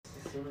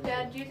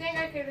Dad, do you think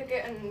I could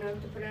get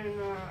enough to put in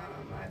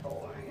my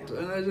bowl?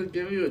 Didn't I just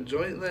give you a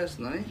joint last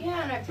night?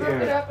 Yeah, and I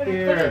broke it up and I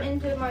put it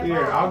into my bowl.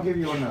 Here, I'll give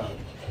you another.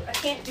 I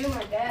can't do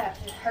my dad.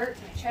 It hurts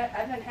my chest.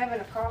 I've been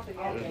having a coffee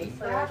all day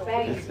for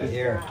a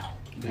Here.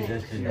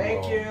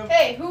 Thank you.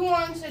 Hey, who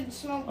wants to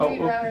smoke weed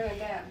rather than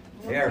Dad?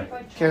 Here.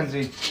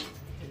 Kenzie.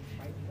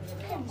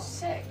 I'm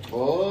sick.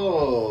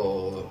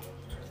 Oh.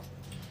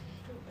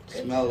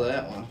 Smell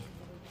that one.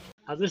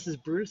 This is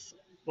Bruce.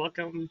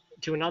 Welcome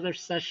to another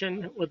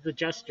session with the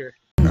Jester.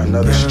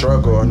 Another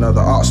struggle,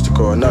 another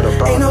obstacle, another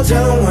bound. Ain't no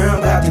telling where I'm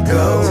about to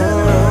go.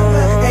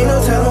 Ain't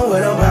no telling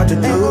what I'm about to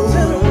do.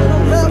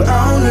 But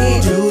I don't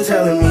need you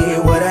telling me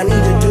what I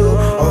need to do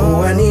or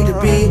who I need to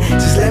be.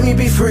 Just let me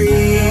be free.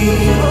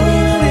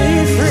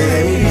 Just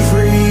let me be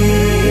free.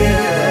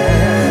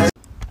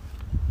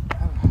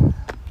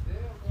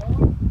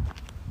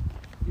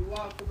 You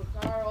walk from the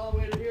car all the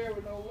way to here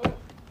with no whip?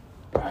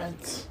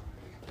 Alright.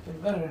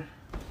 Get better.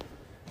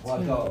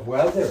 What the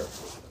weather?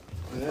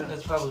 Yeah.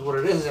 That's probably what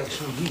it is,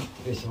 actually.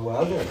 It's the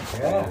weather. You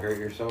Yeah. hurt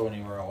yourself when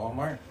you were at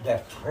Walmart?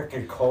 That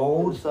frickin'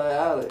 cold.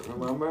 Sciatic,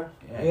 remember?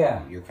 Yeah.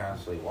 You're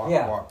constantly walk.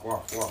 Yeah.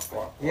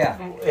 Yep.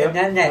 And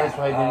then That's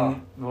why that it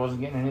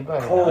wasn't getting any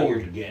better. cold. Now you're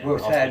getting We're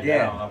up sad and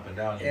down, in. up and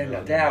down. And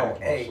your now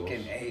back ache muscles.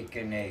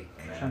 and ache.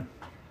 Man.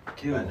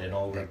 Too. Bending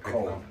over, That picking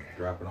cold. up,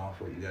 dropping off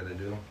what you gotta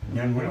do. And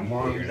then when it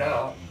warms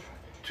up,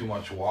 Too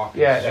much walking.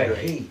 Yeah, that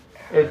straight. heat.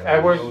 I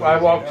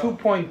walk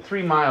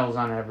 2.3 miles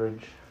on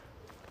average.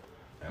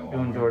 At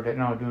Doing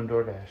Walmart. doing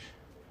DoorDash.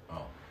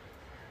 Oh.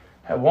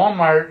 At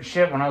Walmart,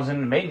 shit, when I was in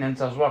the maintenance,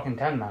 I was walking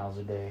 10 miles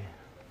a day.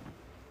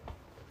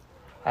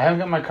 I haven't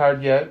got my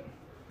card yet.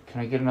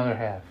 Can I get another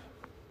half?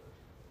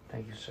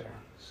 Thank you, sir.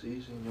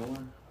 Sí, señor.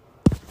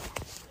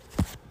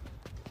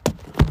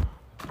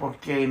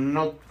 Porque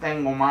no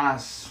tengo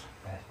más.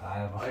 That's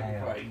I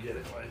can probably get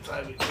it by the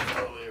time we get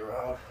all the way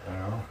around.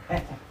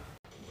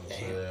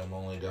 Say I'm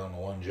only down to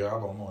one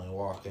job. I'm only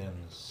walking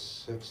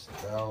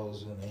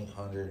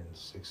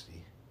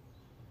 6,860.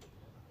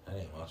 That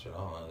ain't much at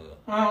all, is it?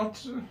 Well,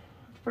 it's a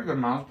pretty good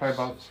amount. It's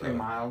probably about 3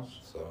 miles.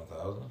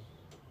 7,000?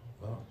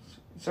 No.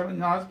 7,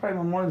 no, it's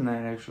probably more than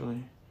that,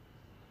 actually.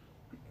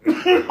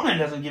 It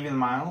doesn't give you the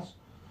miles.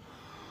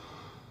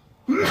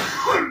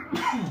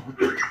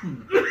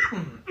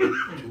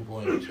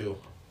 2.2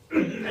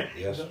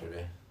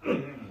 yesterday.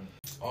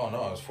 Oh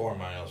no, it was 4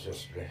 miles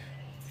yesterday.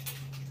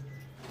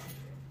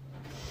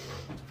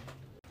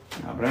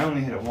 No, but I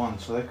only hit it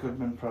once, so that could have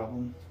been a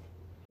problem.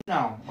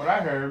 No, what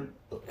I heard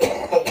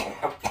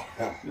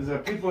is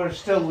that people are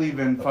still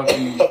leaving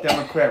fucking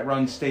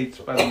Democrat-run states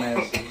by the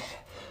masses.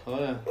 Oh,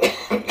 yeah.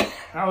 And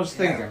I was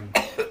thinking,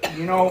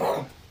 you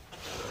know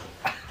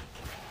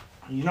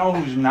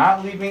who's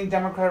not leaving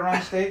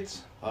Democrat-run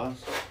states?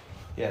 Us?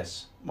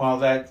 Yes. Well,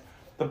 the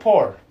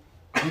poor.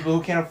 People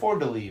who can't afford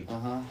to leave.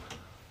 Uh-huh.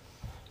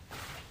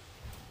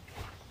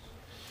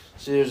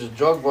 See, there's a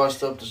drug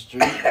bust up the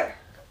street. At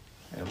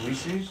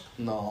Reese's?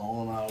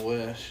 No, not a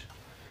wish.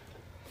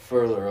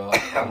 Further up,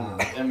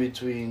 in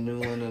between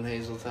Newland and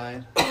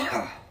Hazeltine,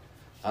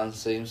 on the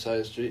same side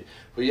of the street.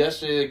 But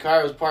yesterday the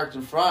car was parked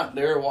in front.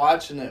 They were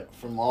watching it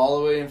from all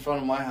the way in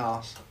front of my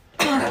house,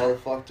 all the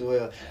fucked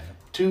away.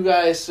 2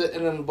 guys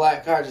sitting in the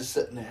black car, just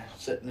sitting there.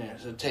 So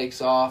it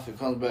takes off. It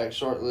comes back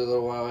shortly a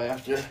little while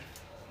after,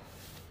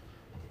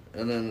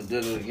 and then it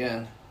did it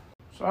again.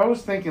 So I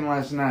was thinking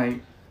last night.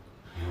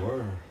 You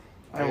were.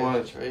 I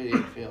was. Trey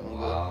ain't feeling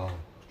Wow.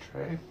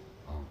 Trey?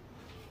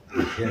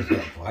 He has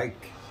that bike.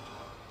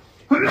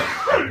 Here.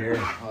 good.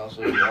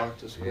 Also, he walked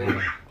to school.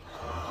 Yeah.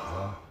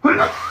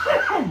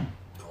 Going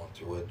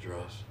through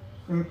withdrawals.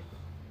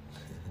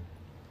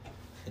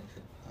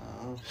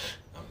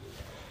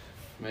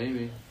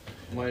 Maybe.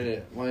 Might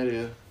have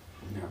No.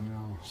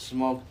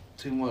 smoked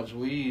too much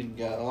weed and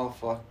got all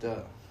fucked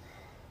up.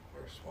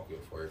 Or smoke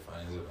it before he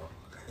finds it.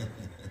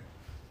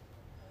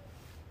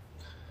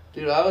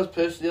 Dude, I was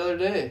pissed the other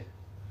day.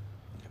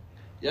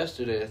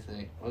 Yesterday, I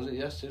think. Was it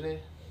yesterday?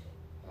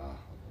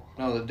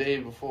 No, the day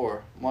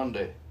before.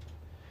 Monday.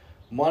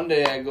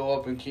 Monday, I go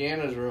up in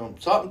Kiana's room.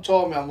 Something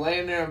told me, I'm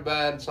laying there in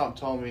bed, and something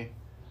told me,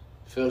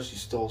 Phil, she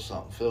stole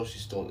something. Phil, she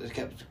stole it. It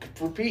kept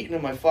repeating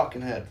in my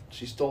fucking head.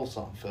 She stole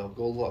something, Phil.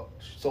 Go look.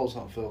 She stole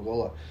something, Phil. Go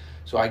look.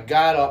 So I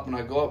got up, and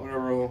I go up in her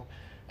room,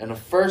 and the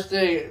first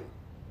thing,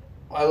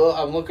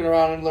 I'm looking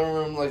around in the living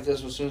room like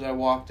this as soon as I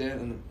walked in,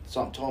 and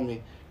something told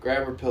me,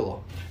 grab her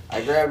pillow.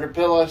 I grabbed her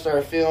pillow, I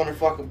started feeling her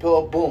fucking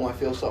pillow, boom, I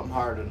feel something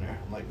hard in there.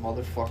 I'm like,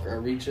 motherfucker, I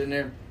reach in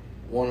there,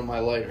 one of my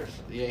lighters,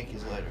 the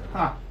Yankees lighter.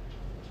 Huh.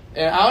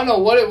 And I don't know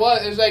what it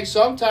was. It's like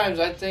sometimes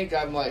I think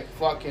I'm like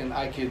fucking,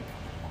 I could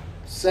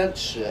sense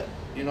shit.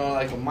 You know,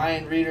 like a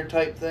mind reader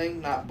type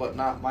thing.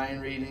 Not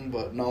mind reading,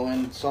 but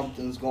knowing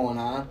something's going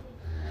on.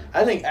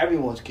 I think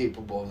everyone's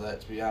capable of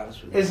that, to be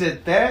honest with you. Is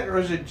it that, or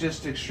is it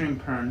just extreme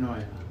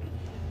paranoia?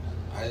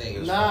 I think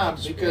it's Nah,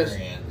 from because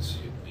experience.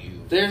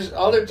 There's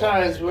other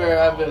times where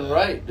I've been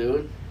right,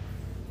 dude.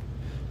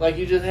 Like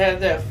you just have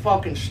that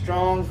fucking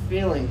strong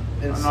feeling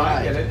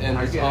inside, get it. and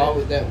I it's get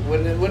always that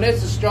when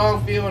it's a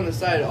strong feeling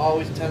inside, it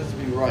always tends to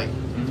be right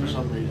for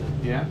some reason.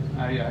 Yeah,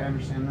 I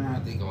understand I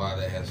that. think a lot of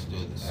that has to do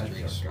with the That's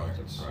street just got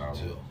the smarts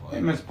problem. too. Hey,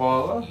 Miss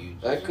Paula.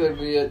 That could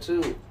be it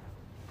too.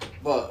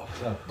 But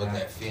But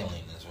that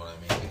feeling is what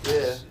I mean.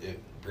 Because it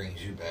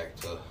brings you back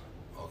to,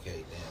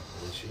 okay,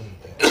 damn, would she?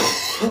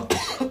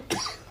 Yeah.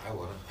 I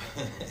would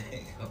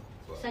have.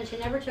 Since you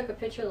never took a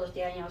picture of those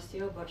Danielle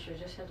Steele books, you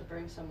just had to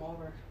bring some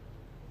over.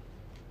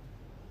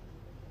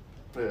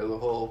 yeah, the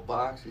whole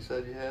box you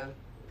said you had.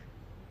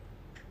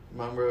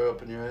 Remember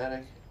up in your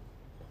attic?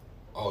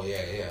 Oh, yeah,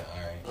 all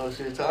right. Oh,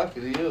 she's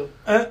talking to you.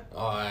 Oh,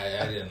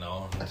 I didn't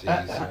know.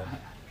 Jeez,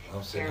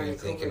 I'm sitting here Karen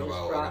thinking Cooper about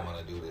just what I'm brought-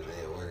 going to do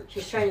today at work.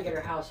 She's trying to get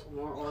her house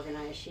more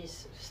organized.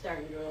 She's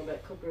starting to do a little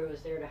bit. Cooper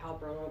was there to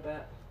help her a little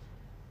bit.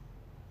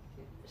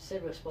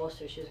 Sid was supposed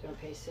to. She was going to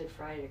pay Sid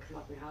Friday to come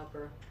up and help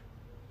her.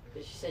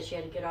 But she said she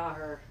had to get all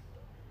her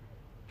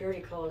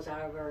dirty clothes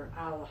out of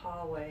the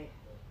hallway.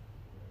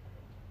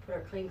 Put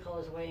her clean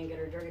clothes away and get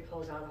her dirty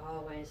clothes out of the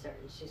hallway and start.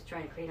 She's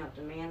trying to clean up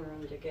the man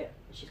room to get.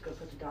 She's going to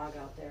put the dog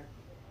out there.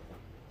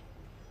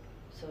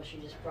 So she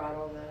just brought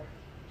over.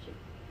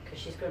 Because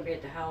she's going to be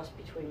at the house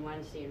between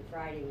Wednesday and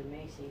Friday with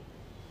Macy.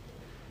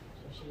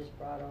 So she just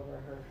brought over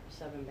her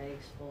 7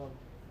 bags full of,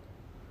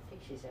 I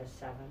think she says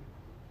 7,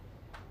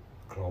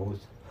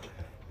 Clothes.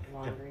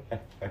 laundry.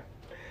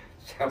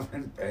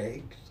 7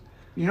 bags.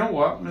 You know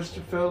what,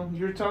 Mr. Phil?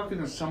 You're talking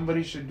to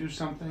somebody should do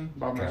something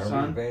about my Garbage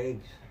son.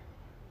 bags.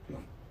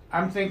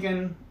 I'm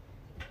thinking,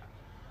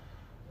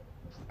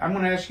 I'm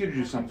going to ask you to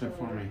do something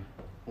for me.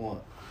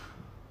 What?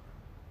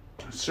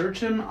 Search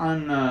him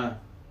on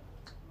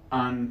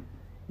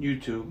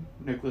YouTube,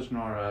 Nicholas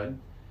Norad.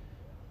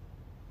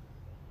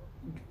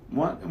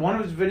 One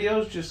of his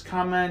videos, just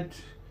comment,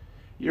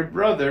 your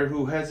brother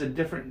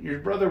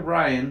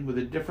Ryan with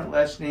a different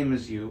last name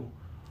as you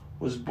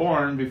was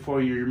born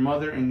before your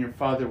mother and your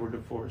father were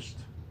divorced.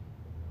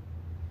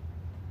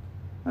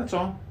 That's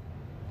all.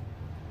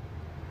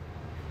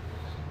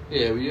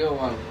 Yeah, but you don't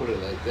want to put it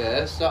like that.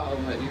 That's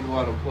something that you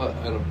want to put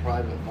in a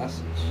private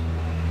message.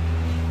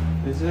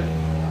 Is it?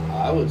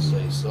 I would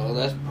say so.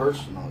 That's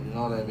personal, you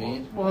know what I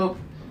mean? Well,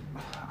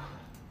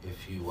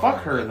 If you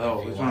fuck her,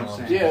 though, is what I'm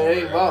saying. Yeah, it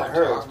ain't about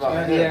her, it's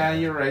about him. yeah,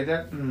 you're right.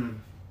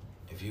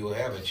 If you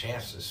have a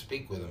chance to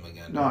speak with him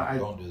again, No,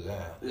 don't do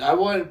that. I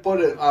wouldn't put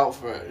it out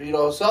for it. You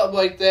know, something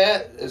like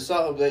that is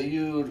something that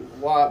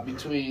you'd want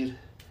between,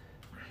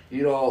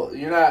 you know,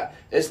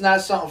 it's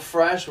not something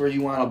fresh where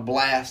you want to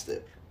blast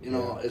it. You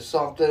know, it's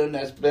something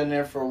that's been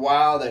there for a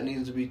while that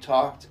needs to be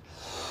talked.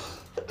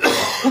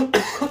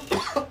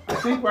 I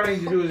think what I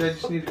need to do is I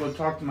just need to go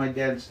talk to my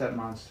dad and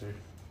stepmonster.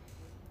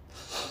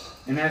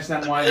 And ask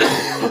them why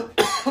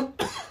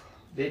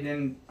they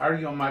didn't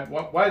argue on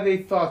why they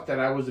thought that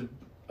I was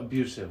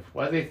abusive.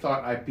 Why they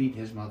thought I beat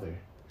his mother.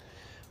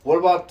 What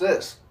about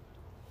this?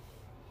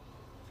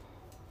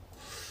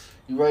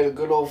 You write a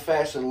good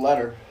old-fashioned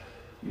letter.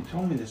 You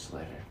told me this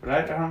later, but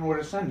I don't know where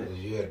to send it.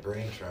 Because you had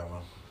brain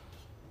trauma.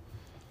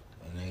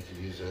 And they could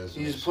use it as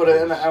You just put it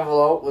in an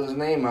envelope with his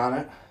name on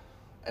it,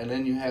 and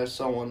then you have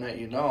someone that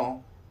you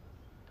know.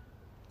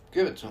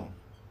 Give it to him.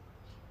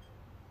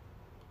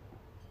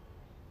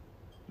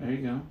 There you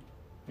go.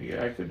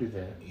 Yeah, I could do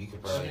that. You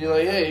could Just probably be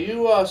like, hey,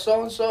 you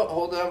so-and-so,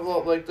 hold the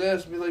envelope like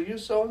this, be like, you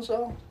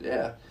so-and-so?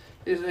 Yeah.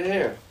 He said,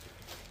 here.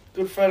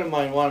 Good friend of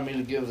mine wanted me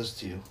to give this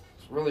to you.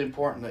 It's really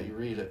important that you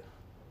read it.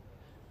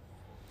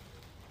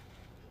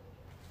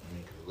 I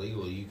mean, 'cause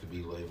legally, you could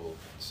be labeled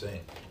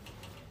insane.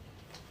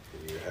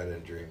 If your head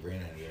injury and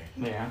brain injury.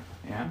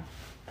 Yeah.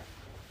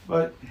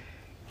 But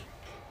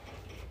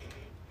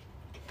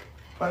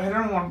I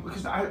don't want,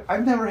 because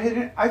I've never hit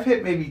it. I've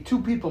hit maybe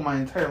 2 people my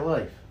entire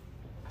life.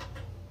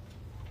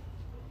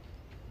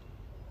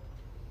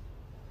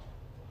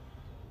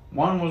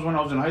 One was when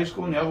I was in high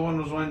school, and the other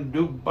one was when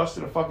Duke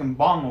busted a fucking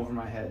bong over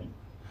my head.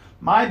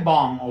 My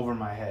bong over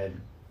my head.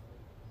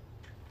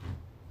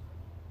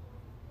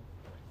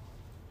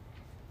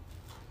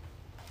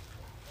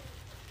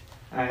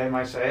 I had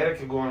my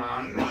sciatica going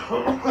on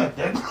at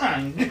that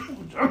time.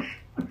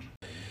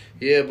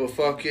 Yeah, but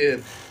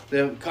fucking,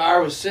 the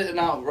car was sitting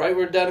out right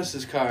where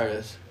Dennis's car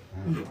is.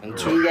 And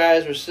 2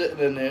 guys were sitting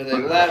in there. They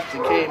left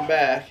and came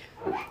back.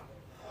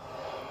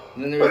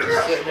 And then they were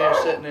just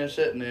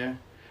sitting there.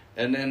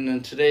 And then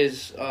in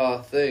today's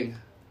thing,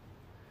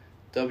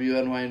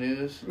 WNY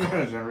News,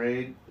 There's a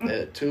raid.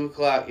 at 2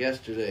 o'clock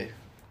yesterday,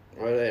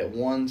 right at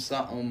 1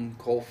 something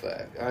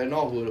Colfax. I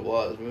know who it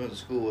was. We went to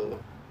school with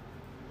him.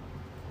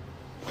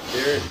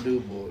 Derek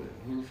Dubois.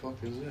 Who the fuck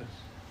is this?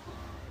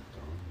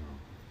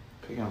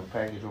 Picking up a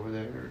package over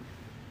there. Or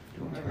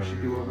doing whatever she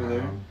do over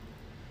there.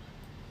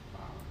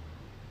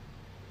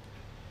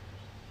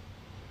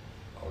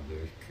 Oh,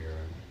 there's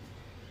Karen.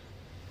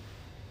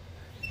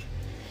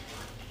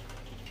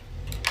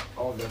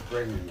 Oh, they're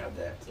bringing you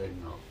that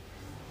thing up.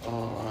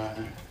 Oh,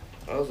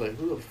 I was like,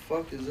 who the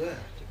fuck is that?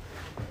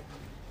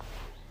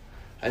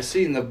 I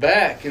seen the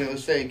back and it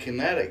was saying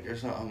Kinetic or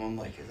something. I'm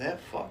like, is that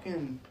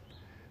fucking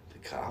the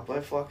cop I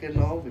fucking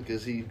know?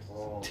 Because he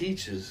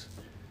teaches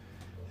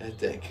at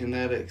that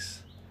Kinetics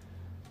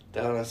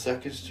down on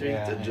 2nd Street,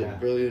 Yeah, the yeah.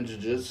 Brilliant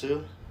Jiu-Jitsu.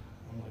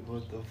 I'm like,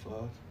 what the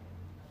fuck?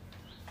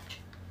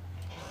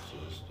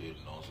 Dude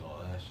knows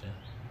all that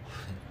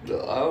shit.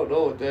 No, I don't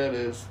know what that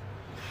is.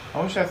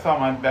 I wish I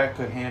thought my back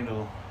could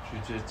handle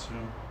jiu-jitsu.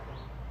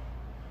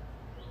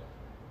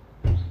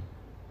 I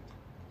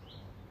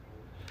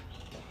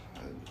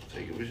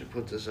think we should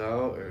put this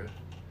out, or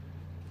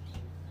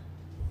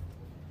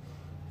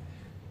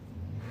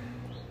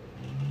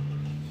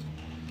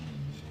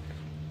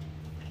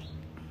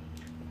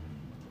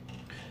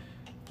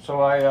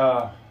So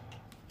I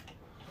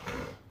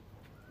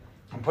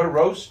put a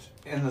roast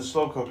in the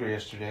slow cooker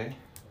yesterday.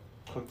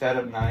 Cooked that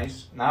up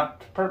nice.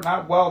 Not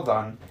well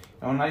done.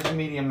 Nice and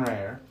medium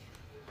rare.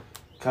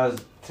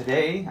 Because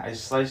today I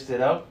sliced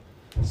it up.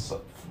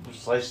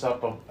 Sliced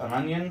up an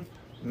onion.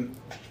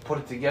 Put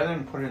it together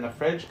and put it in the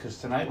fridge. Because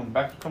tonight when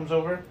Becca comes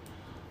over,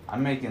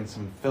 I'm making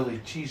some Philly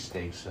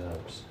cheesesteak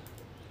subs.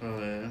 oh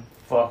yeah.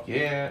 Fuck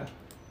yeah.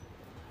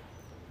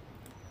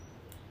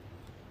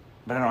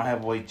 But I don't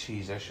have white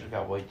cheese. I should have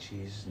got white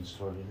cheese in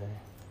store today.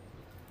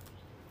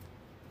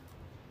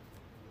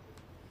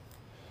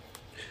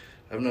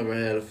 I've never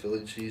had a Philly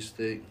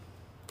cheesesteak.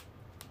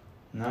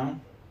 No?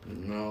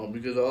 No,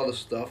 because of all the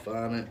stuff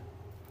on it.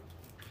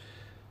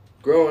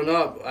 Growing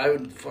up, I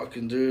would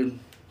fucking, dude,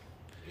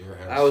 You ever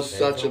had I was steak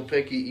such a though?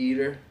 picky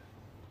eater.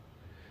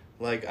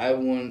 Like, I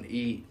wouldn't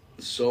eat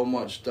so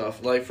much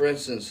stuff. Like, for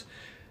instance,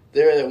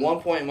 there at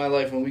one point in my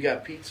life when we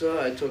got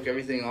pizza, I took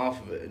everything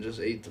off of it and just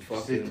ate the Just ate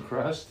fucking the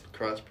crust?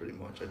 crust pretty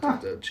much. I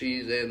took the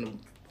cheese and the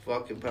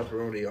fucking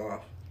pepperoni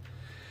off.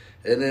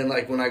 And then,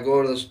 like, when I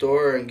go to the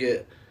store and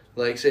get,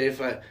 like, say if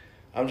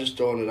I'm just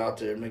throwing it out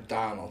there,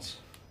 McDonald's.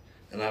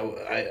 And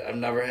I've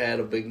never had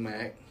a Big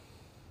Mac.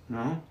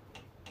 No?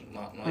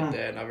 Nothing like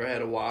that. Never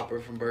had a Whopper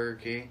from Burger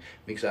King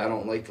because I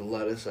don't like the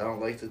lettuce. I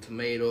don't like the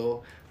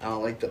tomato. I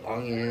don't like the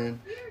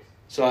onion.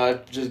 So I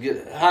just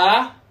get,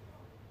 huh?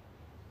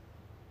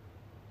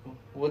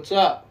 What's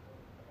up?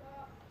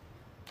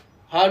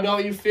 How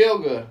don't you feel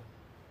good?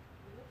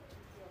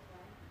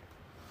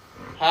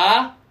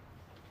 Huh?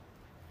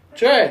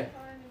 Trey,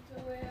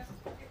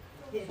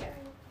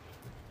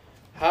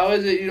 how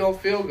is it you don't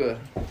feel good?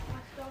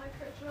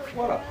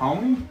 What up,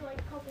 homie?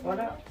 What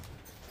up?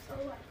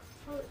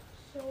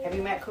 Have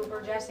you met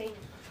Cooper, Jesse?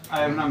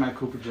 I have not met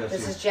Cooper Jesse.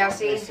 This is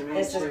Jesse.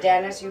 This is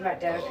Dennis. You met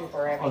Dennis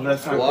Cooper, haven't Oh, you?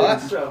 that's not What?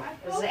 Cooper.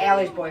 This is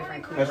Allie's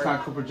boyfriend, Cooper. That's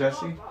not Cooper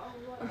Jesse?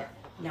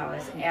 No,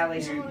 that's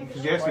Allie's.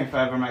 Because you asked me if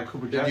I ever met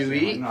Cooper Did Jesse. you I'm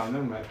like, eat? No, I've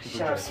never met Cooper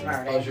Shut up, Jesse.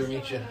 smart. Pleasure to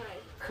meet you.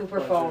 Cooper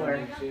Fowler.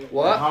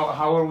 What?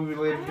 How are we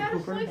related to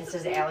Cooper? This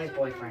is Allie's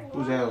boyfriend.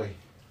 Who's Allie?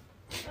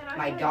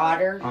 My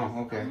daughter.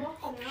 Oh, okay.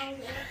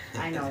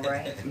 I know,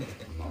 right?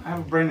 I have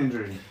a brain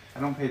injury. I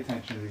don't pay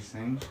attention to these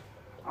things.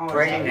 Oh,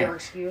 is that your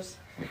excuse?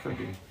 It could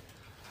be.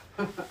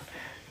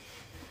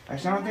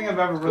 Actually, I don't think I've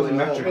ever really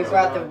met your We girl.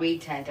 brought the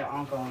weed tent to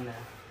Uncle and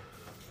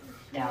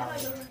the Dolly.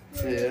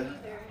 Yeah.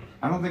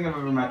 I don't think I've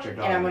ever met your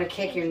And I'm daughter. gonna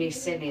kick your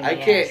niece Sydney in the I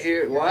can't ass.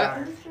 hear Your what?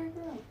 daughter.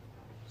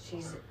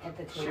 She's at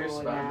the She table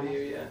responded to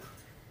again. you, yeah.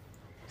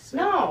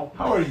 No.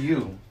 How are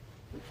you?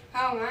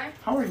 How am I?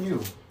 How are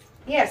you?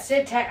 Yeah,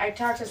 I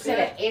talked to Sid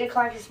at 8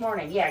 o'clock this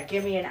morning. Yeah,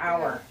 give me an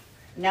hour.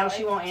 Now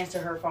she won't answer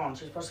her phone.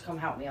 She's supposed to come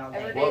help me all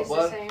Every day. day's the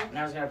What? same. And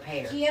I was gonna pay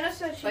her. Deanna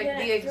said she Like didn't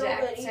the feel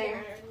exact good same. either.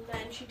 And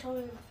then she told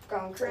me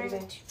Going to bring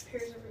crazy. 2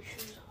 pairs of her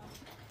shoes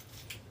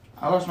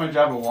off. I lost my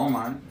job at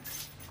Walmart.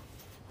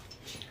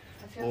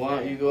 I feel Why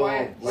don't you go Why?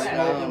 lay What?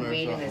 down Smoking or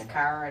weed in his something?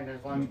 car and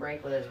his lunch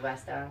break with his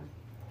vest on.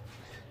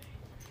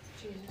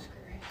 Jesus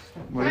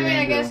Christ. What I are you mean,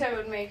 I gonna guess do? that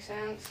would make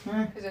sense.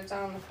 Hmm. Because it's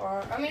on the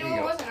far. I mean, There you well, it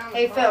go. wasn't on the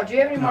Hey far. Phil, do you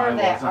have any more No, of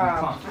it that?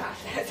 wasn't.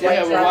 That's, Yeah, White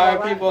but Truffle why are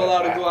one? people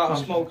allowed to go out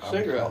and smoke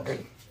cigarettes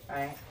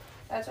Alright.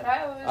 that's what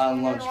I always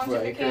on wondered lunch once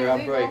it break became or on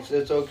legal. breaks?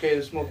 It's okay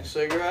to smoke a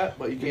cigarette,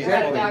 but you can't I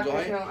had a smoke a doctor's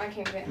joint. note. I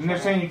can't get And they're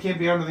saying you can't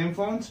be under the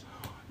influence?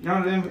 You're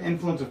under the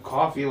influence of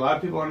coffee. A lot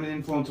of people are under the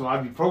influence of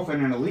ibuprofen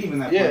and are leaving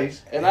that Yeah,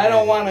 place. and I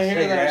don't want to hear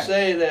them Cigarette.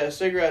 say that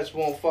cigarettes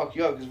won't fuck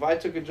you up. Because if I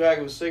took a drag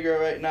of a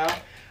cigarette right now,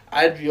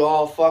 I'd be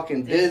all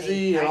fucking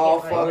dizzy and I all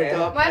get fucked like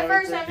up. My and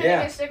first time everything.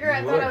 hitting a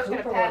cigarette, I thought I was going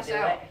to Cooper pass will do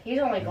out. it. He's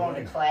only going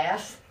to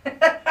class.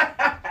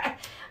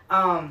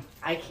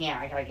 I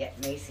can't. I gotta get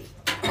Macy.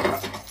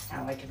 I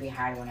don't like to be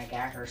high when I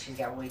got her. She's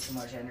got way too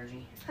much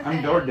energy.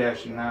 I'm door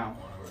dashing now.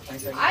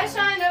 I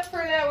signed up for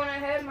that when I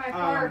had my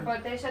card, Um,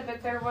 but they said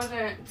that there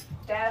wasn't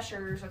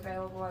dashers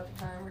available at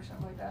the time or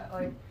something like that.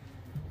 Like,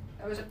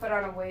 I was put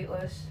on a wait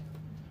list.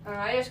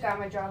 I just got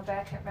my job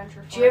back at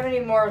Venture. Do you have any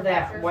more of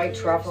that After white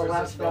 3 truffle years.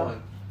 left, Phil?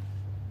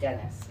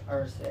 Dennis,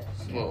 or is it?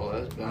 Well,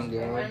 that's been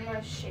going. When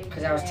was shaking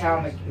Because I was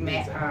telling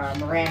hands.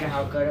 Miranda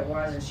how good it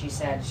was, and she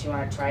said she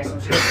wanted to try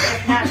some. She goes,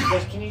 if not, she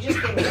goes, can you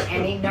just give me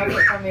any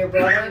nugget from your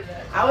brother?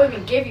 I'll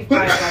even give you $5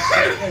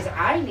 because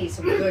I need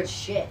some good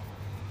shit.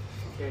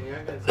 Okay, yeah,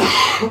 I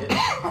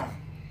got some.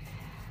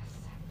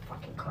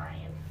 Fucking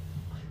crying.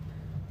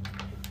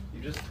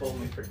 You just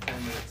told me for 10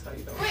 minutes how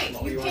you don't Wait,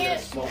 smoke. you You want to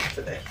can't- smoke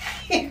today.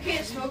 You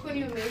can't smoke when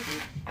you make it.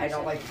 I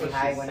don't like to be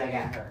high when I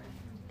got her.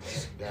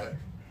 Got it.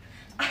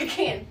 I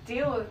can't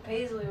deal with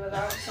Paisley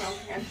without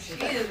smoking. She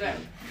has been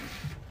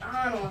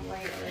on one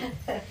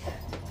lately.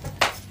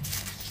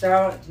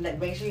 So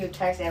make sure you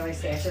text Emily,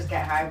 say I just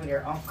got high with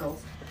your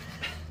uncles.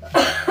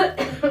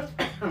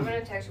 I'm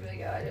gonna text her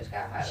like, I just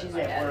got hired She's with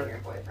my at dad work. and your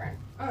boyfriend.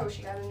 Oh,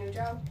 she got a new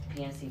job?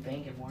 PNC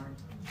Bank in Warren.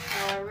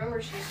 Oh, I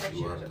remember she said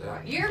she was What,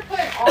 applying. You're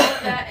putting all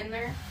of that in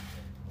there?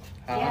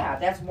 Yeah,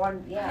 that's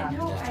one. Yeah.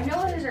 I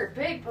know those are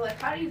big, but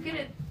like, how do you get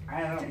it?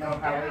 I don't know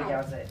how he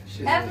does it.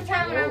 Half the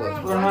time when I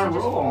ruin Learn how lunch, to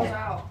it just roll. falls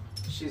out.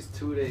 She's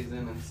 2 days in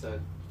and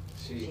said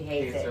she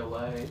hates hates it. her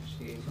life.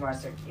 She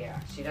wants to, yeah,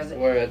 she doesn't.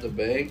 Where at the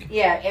bank?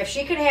 Yeah, if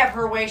she could have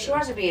her way, she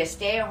wants to be a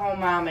stay-at-home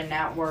mom and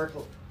not work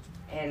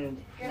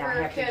and Give not her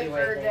a have to kid do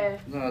for a day.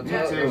 anything. No,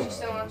 That's tell where her. she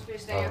still wants to be a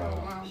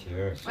stay-at-home mom.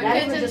 Sure. My Not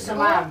kid's even in just a school.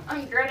 mom.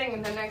 I'm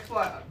dreading the next,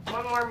 what,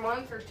 1 more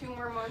month or 2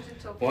 more months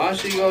until... Why don't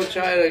she go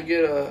try to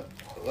get a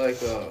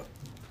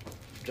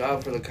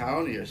job for the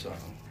county or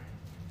something?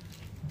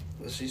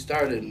 If she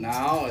started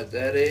now at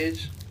that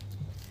age,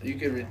 you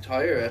could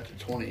retire after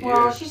 20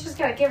 Well, years. she's just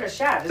got to give it a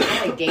shot. This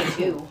is only day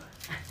 2.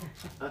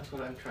 that's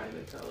what I'm trying to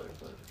tell her.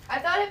 But I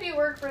thought if you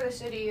work for the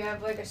city, you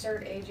have like a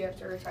certain age you have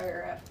to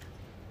retire at.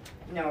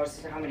 No,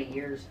 it's how many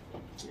years.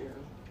 yeah.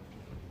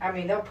 I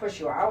mean, they'll push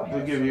you out.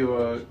 They'll give you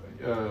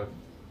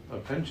a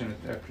pension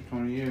after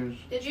 20 years.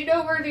 Did you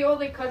know we're the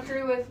only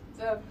country with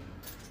the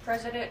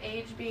president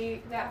age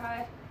being that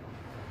high?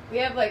 We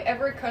have like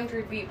every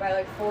country beat by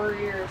like 4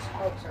 years.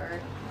 Oh,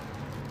 sorry.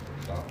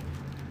 So,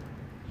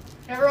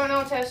 Everyone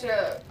else has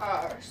to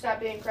stop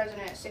being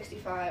president at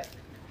 65.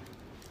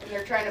 And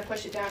they're trying to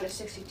push it down to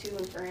 62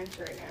 in France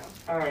right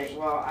now. All right,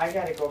 well, I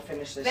got to go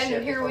finish this Then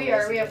shit here before we are.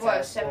 Mason We have gets out what,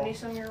 of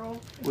school. 70-some-year-old?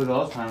 With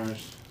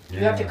Alzheimer's. You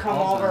have to come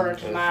over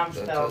to That's- Mom's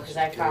that's though, because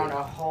I good. found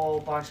a whole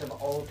bunch of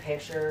old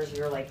pictures.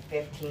 You were like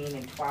 15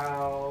 and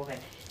 12, and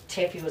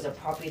Tiffy was a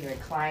puppy in the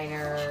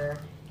recliner.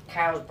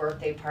 Kyle's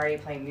birthday party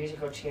playing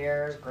musical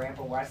chairs.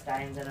 Grandpa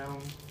Westein's in them.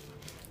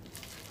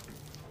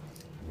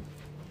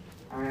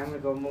 All right, I'm gonna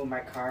go move my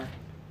car.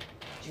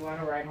 Do you want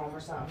to ride home or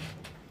something?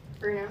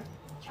 Right now.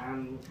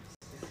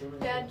 As soon as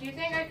Dad, do you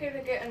think I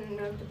could get a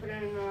note to put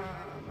in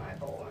my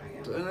bowl when I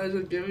get home? Didn't I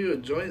just give you a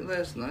joint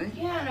last night?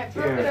 Yeah, and I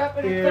broke it up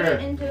and I put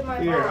it into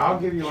my Here, bowl. I'll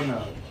give you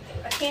another.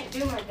 I can't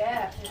do my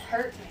dad. It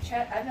hurts my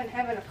chest. I've been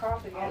having a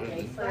cough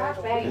again for like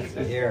a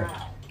week. here.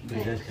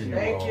 This is your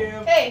Thank roll. you.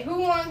 Hey, who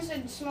wants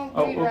to smoke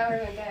Oh, weed oh. rather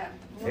than Dad?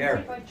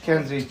 Here.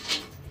 Kenzie.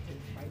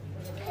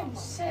 I'm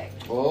sick.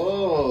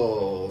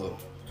 Oh.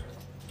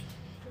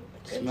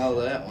 Smell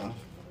that one.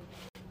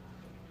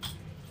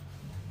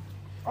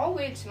 All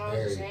weed smells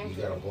There, the same. you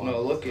got a blunt.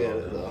 No, look at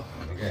it though.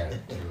 Look at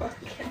it.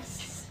 I'm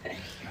sick.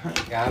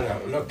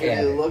 Gotta look Yeah,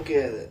 at it. look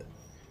at it.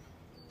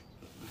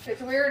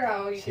 It's weird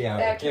how you See can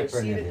how actually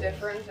different see the it is.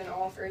 difference in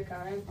all 3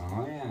 kinds.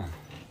 Oh, yeah.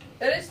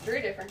 That is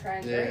 3 different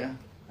kinds, right? Yeah.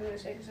 I'm gonna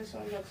say because this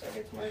one looks like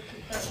it's more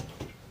compressed.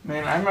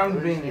 Man, I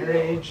remember being your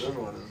age. This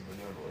one is the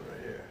good one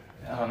right here.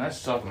 Oh, that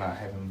sucked not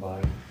having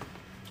blood.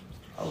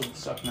 I would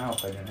suck now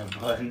if I didn't have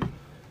blood.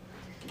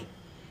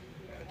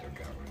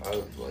 I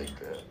would like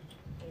that.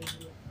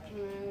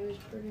 It's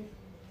pretty.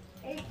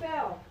 Hey,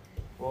 Phil,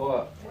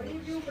 What? what are you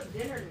doing for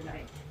dinner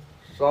tonight?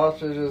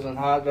 Sausages and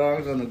hot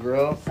dogs on the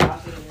grill.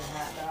 Sausage and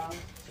hot dogs.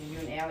 So you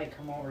and Allie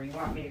come over. You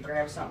want me to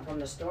grab something from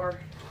the store?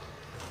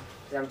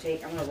 'Cause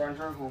I'm gonna run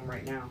her home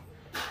right now.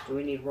 Do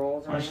we need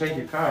rolls or Why don't you take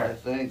anything? your I car?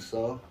 think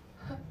so.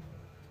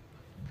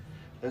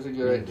 That's a You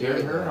good idea.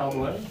 carry her all the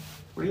way?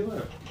 Where do you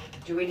live?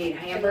 Do we need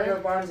hamburger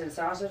buns and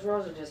sausage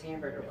rolls or just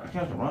hamburger You buns?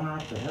 have to run her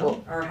up the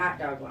hill. Or hot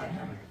dog buns?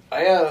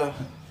 I gotta.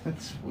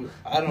 It's,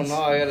 I don't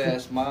know. I gotta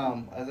ask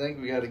Mom. I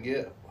think we gotta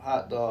get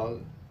hot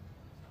dog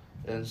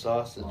and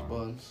sausage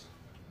buns.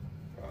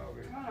 I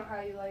don't know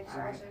how you like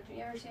Alright. sausage.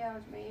 You ever see how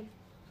it's made?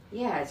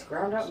 Yeah, it's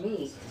ground up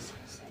meat.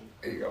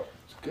 There you go.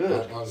 It's good.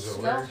 Hot dogs are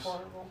Smells worse.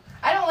 horrible.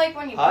 I don't like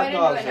when you Hot bite into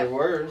dogs it. are And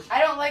worse. I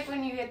don't like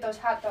when you get those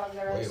hot dogs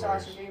that are Way like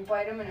sausage and you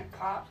bite them and it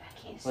pops. I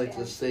can't stand Like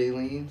the it.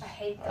 salines. I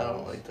hate those. I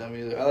don't like them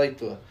either. I like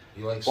the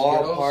You like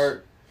Skittles?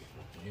 ballpark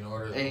You know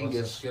what what's the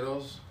Angus.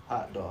 Skittles?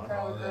 hot dog.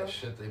 All that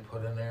shit they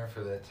put in there for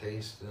that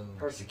taste and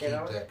For to keep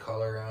Skittles? that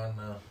color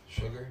on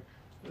sugar.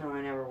 No,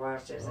 I never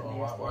watched it. Is it Oh,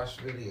 nasty? watch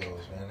videos,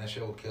 man. That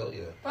shit will kill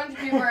you. A bunch of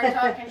people are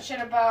talking shit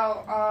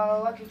about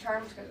Lucky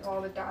Charms because of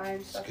all the dye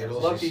and stuff.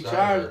 Skittles. Lucky Stars.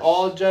 Charms,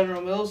 all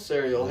General Mills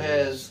cereal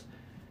has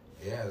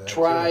Yeah, that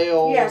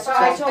trial Yeah, so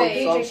I told something,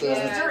 DJ, something. is Yeah, I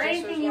there just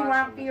anything was you want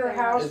watching for your the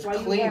thing. house It's while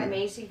you cleaner. have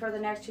Macy for the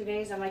next 2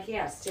 days? I'm like,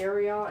 yeah,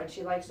 cereal, and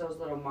she likes those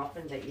little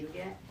muffins that you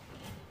get.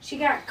 She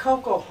got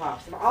Cocoa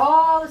Puffs. Of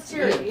all the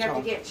cereal, Yeah, you have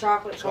to get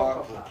chocolate Cocoa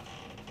chocolate. Puffs.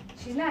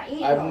 She's not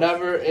eating I've those.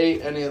 never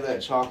ate any of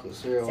that chocolate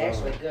cereal. It's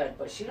actually good,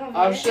 but she don't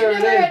I'm eat sure You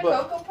it never is, had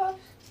but Cocoa Puffs?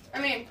 I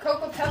mean,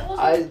 Cocoa Pebbles?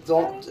 I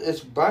don't. It's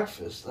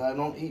breakfast. I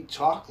don't eat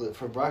chocolate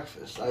for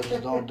breakfast. I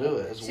just don't do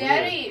it. It's See,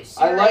 I weird. eat I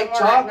cereal like more at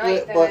chocolate,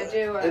 night than but I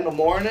do in the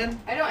morning,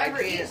 I don't ever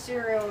I eat can't.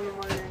 cereal in the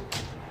morning.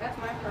 That's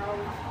my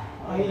problem.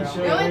 I eat The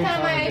cereal only every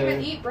time I day.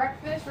 even eat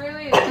breakfast,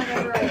 really, is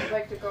whenever I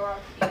like to go out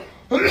to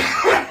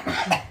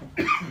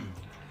eat.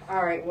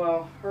 All right,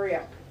 well, hurry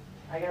up.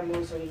 I gotta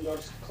move so he can go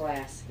to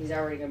class. He's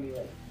already gonna be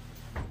late.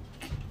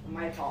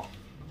 My fault.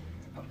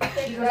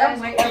 He goes, I'm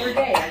late every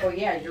day. I go,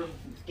 yeah, you're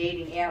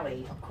dating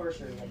Allie. Of course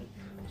you're late.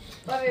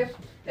 Love you.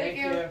 Thank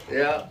you.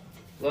 Yeah.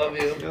 Love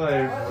you. See you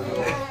later.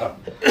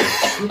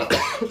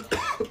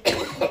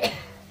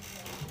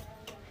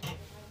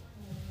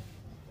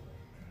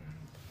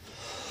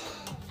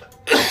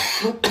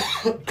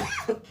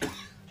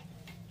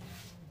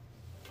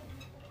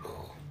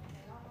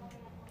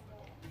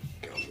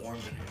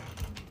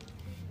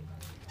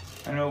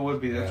 I know it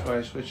would be. That's Yeah. why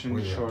I switched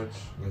into shorts.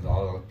 With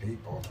all the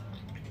people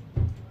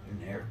in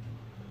there,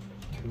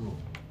 too.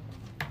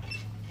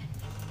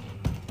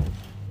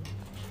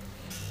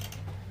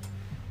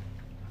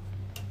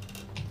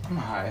 I'm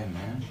high,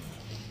 man.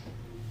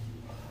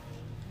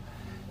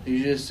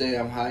 You just say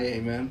I'm high,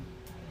 amen.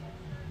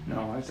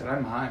 No, I said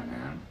I'm high,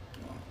 man.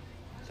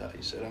 I thought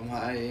you said I'm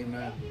high,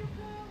 amen.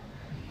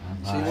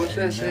 I'm See, high, what's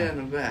that amen. say on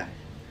the back?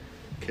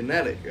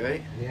 Kinetic,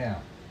 right? Yeah.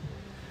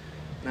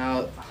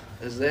 Now,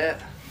 is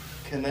that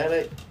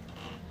kinetic?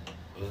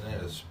 Wasn't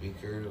that a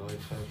speaker like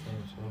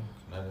something? So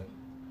kinetic.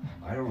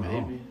 I don't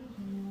know. Maybe.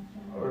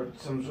 Or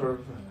some sort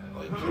of.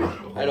 Like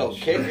I know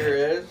kicker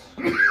is.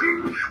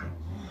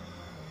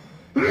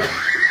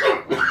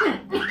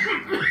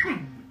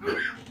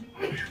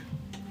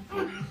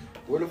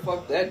 Where the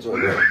fuck that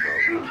joint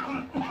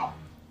come from?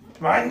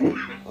 Mine?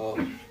 Oh.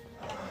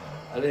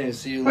 I didn't even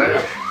see you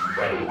later.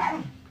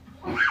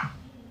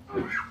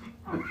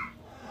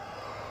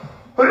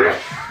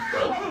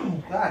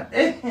 God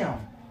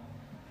damn.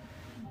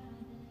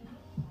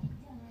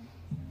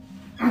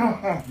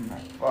 Oh my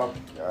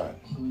fucking God.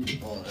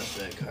 Oh, that's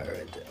that car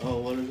right there. Oh,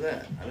 what is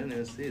that? I didn't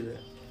even see that.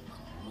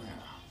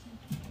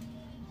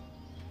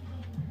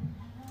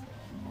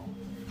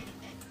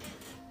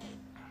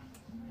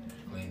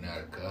 Clean out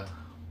a car.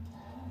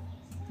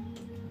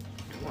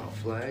 Come on,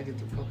 flag, get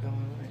the fuck out of my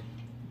way.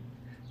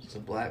 It's a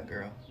black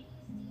girl.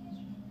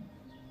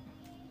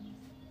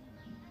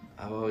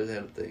 I've always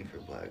had a thing for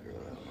black girl.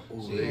 I don't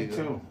know. Ooh, there you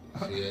go.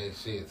 See, I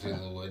see it through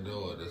the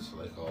window, and it's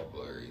like all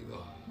blurry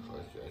though.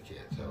 Like I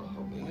can't tell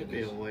how big Might it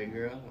be a is. white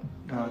girl.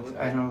 No,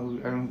 I know who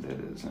that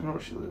is. I know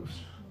where she lives.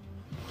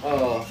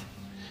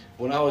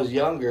 When I was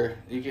younger,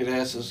 you could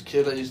ask this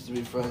kid I used to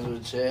be friends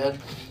with, Chad.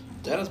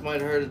 Dennis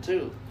might have heard it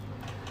too.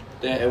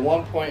 That at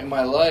one point in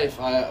my life,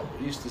 I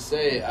used to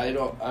say I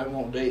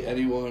won't date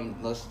anyone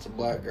unless it's a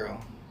black girl.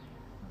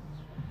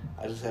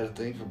 I just had a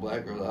thing for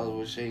black girls. I was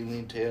with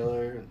Shailene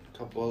Taylor and a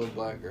couple other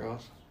black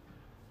girls.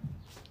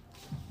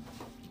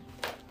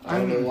 I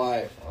don't know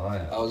why. Oh,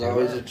 yeah. I was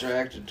always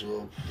attracted to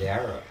them.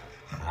 They're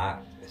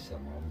hot, some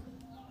of them.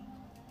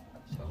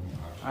 Some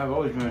are. I've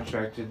always been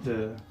attracted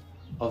to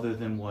other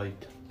than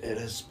white. And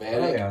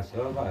Hispanic. Oh, yeah,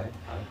 so have I.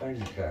 I'm pretty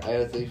attracted. I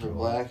had a thing for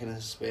black and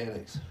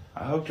Hispanics.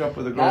 I hooked up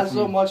with a girl. Not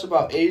so much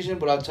about Asian,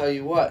 but I'll tell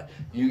you what.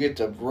 You get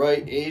the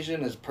right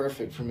Asian is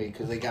perfect for me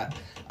because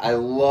I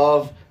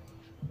love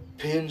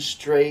pin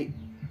straight,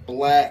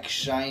 black,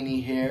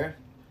 shiny hair.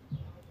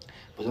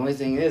 But the only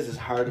thing is, it's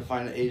hard to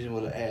find an Asian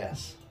with an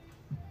ass.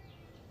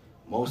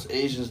 Most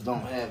Asians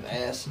don't have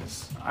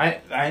asses. I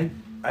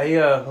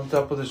hooked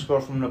up with this girl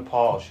from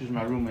Nepal. She was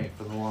my roommate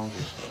for the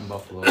longest in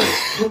Buffalo.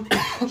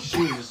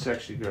 She was a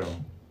sexy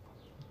girl.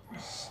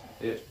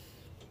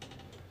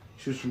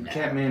 She was from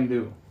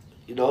Kathmandu.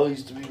 You know who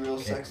used to be real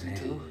sexy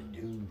too?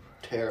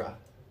 Tara.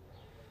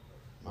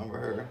 Remember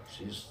her?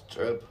 She's a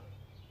strip.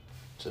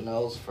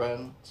 Janelle's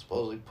friend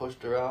supposedly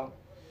pushed her out.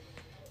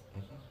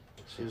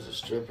 She was a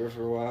stripper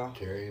for a while.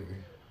 Terry.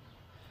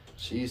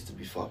 She used to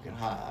be fucking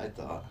hot, I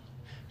thought.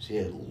 She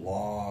had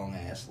long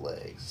ass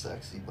legs,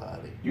 sexy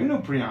body. You know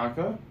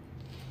Priyanka.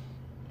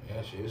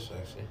 Yeah, she is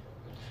sexy.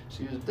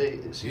 She was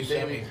dating. She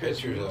sent me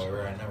pictures of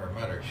her. I never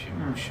met her. She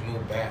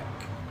moved back.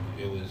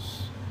 It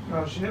was.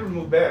 No, she never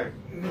moved back.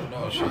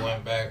 No, she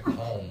went back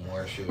home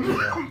where she was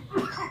from.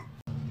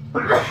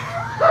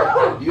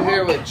 You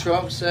hear what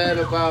Trump said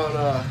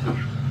about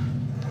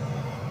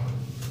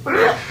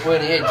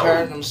when he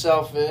turned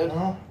himself in?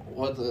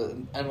 What the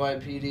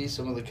NYPD,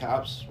 some of the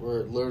cops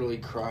were literally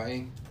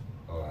crying.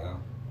 Oh, yeah.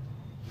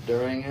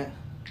 During it.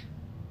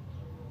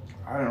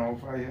 I don't know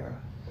if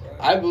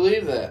I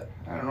believe that.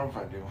 I don't know if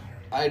I do.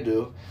 I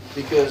do.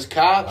 Because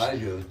cops, I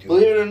do, too.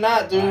 believe it or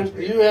not, dude,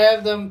 you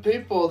have them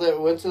people that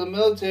went to the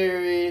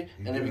military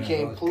and they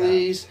became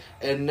police,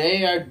 and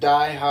they are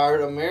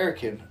die-hard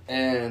American,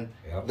 and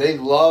they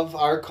love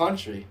our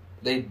country.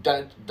 They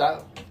their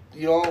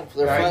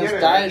friends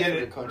died for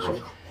the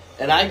country.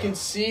 And I can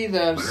see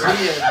them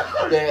seeing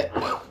that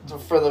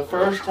for the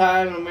first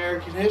time in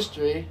American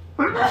history,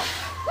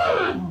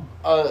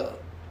 a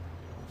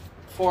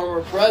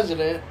former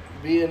president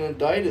being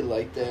indicted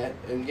like that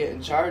and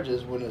getting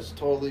charges when it's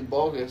totally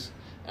bogus.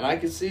 And I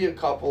could see a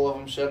couple of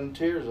them shedding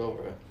tears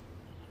over it,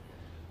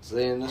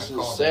 saying this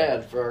is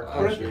sad for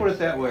our country. Put it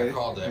that way. I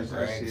called that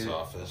Bragg's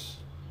office.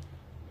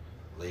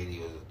 Lady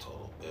was a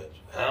total bitch.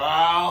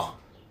 Hello?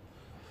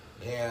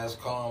 Yeah, I was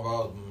calling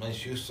about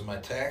misuse of my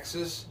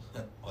taxes.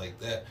 Like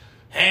that.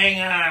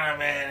 Hang on a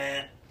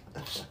minute.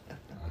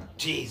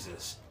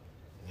 Jesus.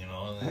 You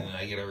know, and then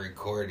I get a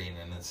recording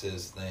and it's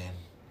his thing.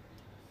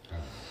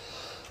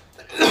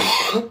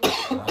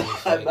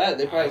 I bet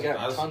they probably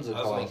got tons of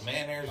calls. I was calls. like,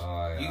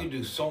 man, you can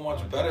do so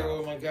much better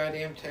with my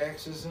goddamn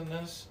taxes than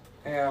this.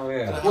 Hell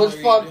yeah. What's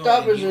fucked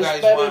up is you you're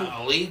guys spending...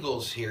 want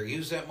illegals here.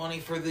 Use that money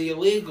for the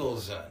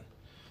illegals then.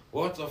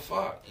 What the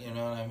fuck? You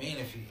know what I mean?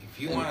 If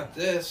you want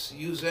this,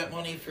 use that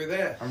money for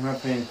that. I'm not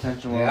paying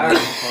attention. They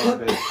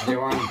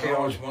want to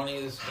how much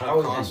money this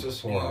going to cost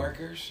us New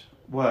Yorkers?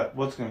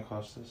 What's going to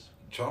cost us?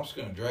 Trump's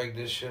gonna drag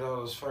this shit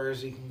out as far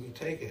as he can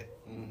take it.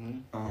 Mm-hmm.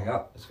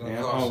 Yeah. It's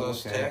gonna cost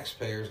us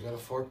taxpayers. Gotta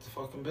fork the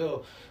fucking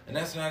bill, and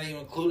that's not even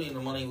including the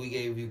money we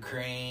gave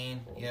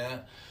Ukraine. Yeah,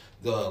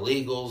 the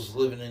illegals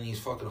living in these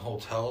fucking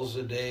hotels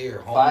a day or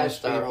homeless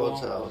 5-star people.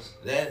 hotels.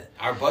 That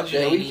our budget. Yeah,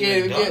 ain't we can't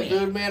even done get, yet.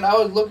 dude. Man, I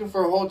was looking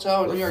for a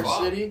hotel in We're New York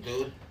fucked, City,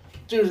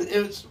 dude.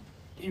 it's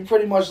you're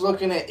pretty much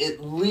looking at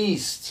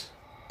least,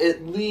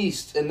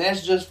 and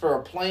that's just for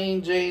a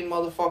plain Jane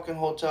motherfucking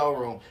hotel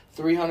room,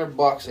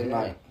 $300 a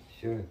night.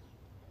 Sure.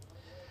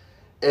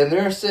 And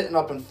they're sitting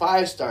up in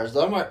 5 stars.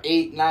 Them are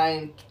 $8,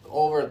 $9,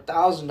 over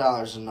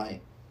 $1,000 a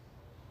night.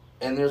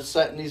 And they're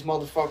setting these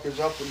motherfuckers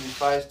up in these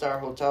 5-star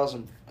hotels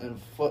and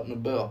footing the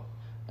bill.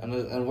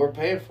 And we're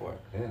paying for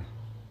it. Yeah.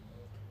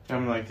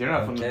 I'm like, they're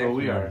not from the bill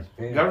we are.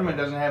 Government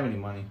doesn't have any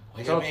money.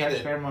 Like It's all I made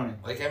taxpayer money.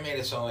 Like I made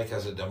it sound like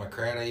as a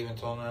Democrat, I even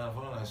told him on the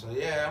phone. I said,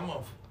 "Yeah,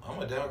 I'm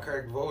a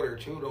Democratic voter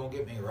too. Don't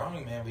get me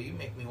wrong, man. But you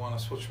make me want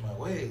to switch my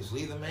ways.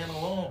 Leave the man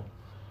alone.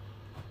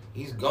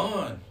 He's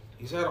gone.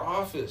 He's out of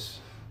office."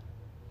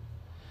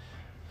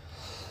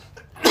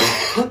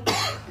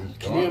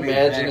 Can you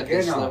imagine if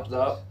they slipped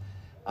up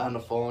on the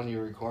phone, you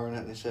were recording it,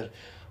 and they said,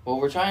 well,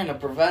 we're trying to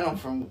prevent them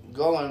from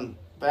going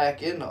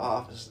back into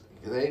office.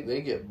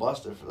 They get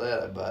busted for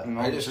that, I bet.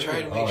 I just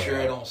try to make sure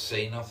I don't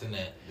say nothing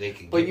that they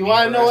can. But you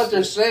want to know what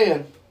they're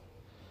saying.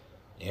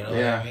 You know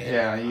Yeah, what I mean?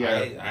 yeah, you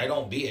gotta- I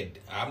don't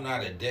I'm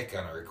not a dick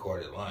on a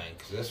recorded line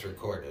because that's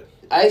recorded.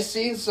 I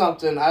seen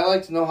something. I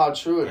like to know how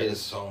true it I is.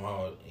 just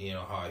somehow,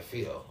 how I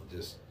feel.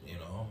 Just,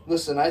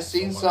 Listen, I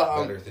seen so much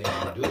something. better thing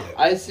to do that.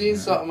 I seen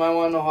something. I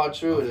want to know how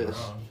true it is.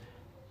 wrong.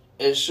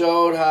 It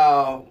showed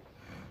how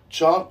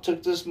Trump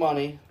took this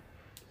money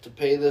to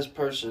pay this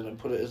person and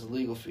put it as a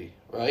legal fee,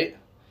 right?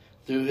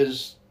 Through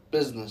his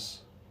business.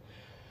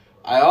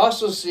 I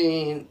also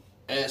seen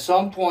at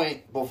some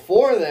point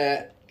before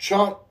that,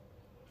 Trump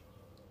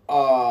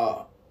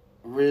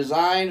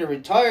resigned or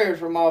retired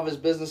from all of his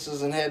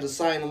businesses and had to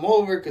sign them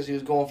over because he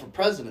was going for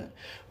president.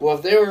 Well,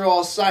 if they were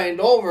all signed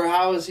over,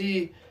 how is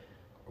he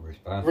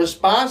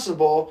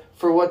responsible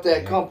for what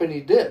that company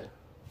did?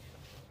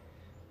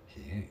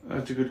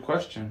 That's a good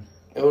question.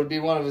 It would be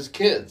one of his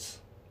kids.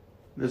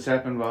 This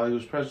happened while he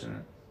was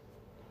president.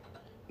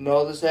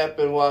 No, this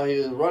happened while he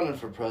was running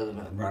for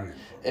president.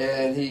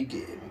 And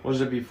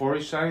Was it before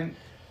he signed?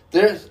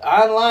 There's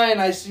online,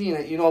 I seen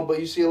it, but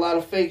you see a lot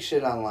of fake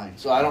shit online.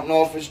 So I don't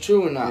know if it's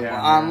true or not. Yeah,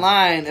 But man.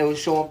 online, it was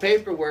showing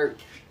paperwork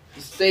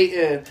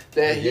stating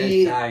that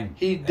He did sign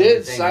he did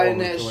everything sign over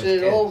that to his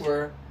shit kids.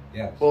 over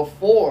Yes.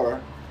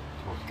 before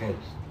Kids.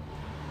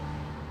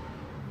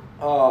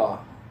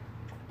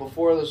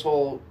 before this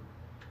whole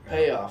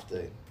payoff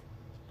thing.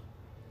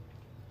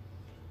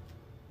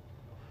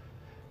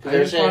 I They're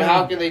just saying, wanna-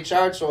 how can they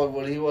charge someone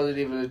when he wasn't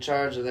even in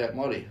charge of that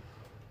money?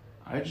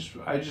 I just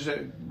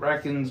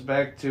reckons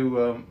back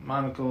to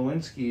Monica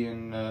Lewinsky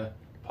and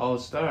Paula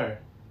Starr.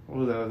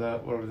 Whatever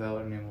the hell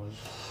her name was.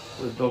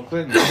 With Bill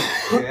Clinton.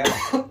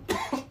 Yeah.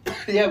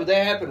 Yeah, but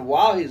that happened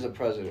while he's a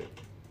president.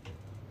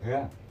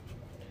 Yeah.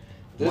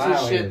 This Wow,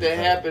 is he shit was that president.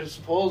 happened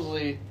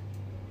supposedly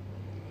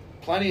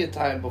plenty of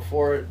time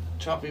before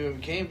Trump even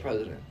became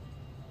president.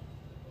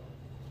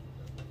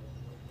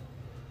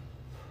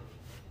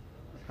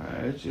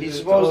 He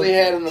supposedly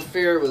had an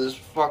affair with his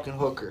fucking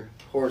hooker,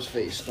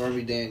 horseface,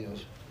 Stormy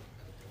Daniels,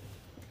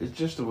 It's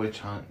just a witch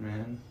hunt,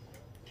 man.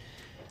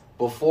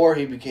 before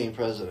he became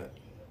president.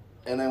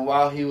 And then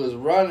while he was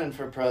running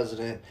for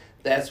president,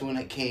 that's when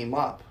it came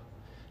up.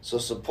 So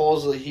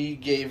supposedly he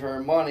gave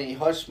her money,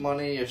 hush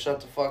money, or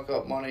shut the fuck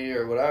up money,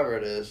 or whatever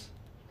it is,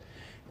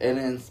 and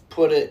then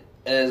put it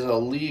as a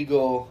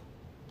legal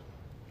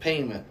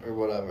payment or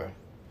whatever.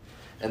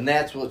 And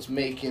that's what's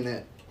making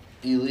it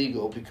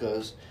illegal,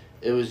 because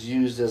it was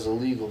used as a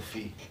legal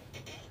fee.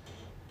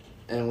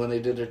 And when they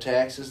did their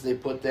taxes, they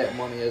put that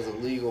money as a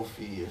legal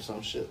fee or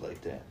some shit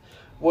like that.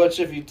 Which,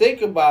 if you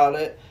think about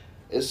it,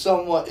 is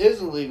somewhat is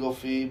a legal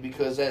fee,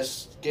 because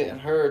that's getting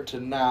her to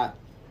not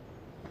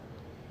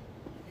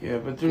Yeah,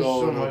 but there's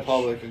go so to the much.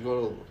 public and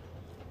go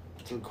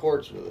to the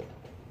courts with it.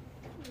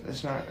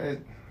 It's not.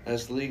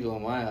 That's legal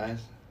in my eyes.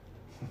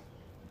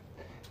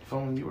 If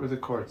only you were the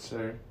court,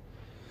 sir.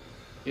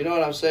 You know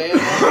what I'm saying?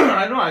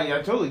 I know.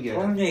 I totally get it.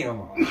 Only a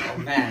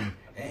man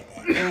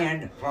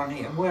and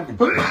plenty of women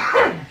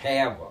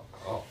have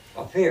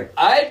a fear.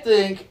 I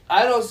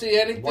don't see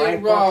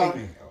anything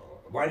wrong.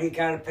 Why do you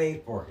gotta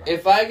pay for it?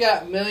 If I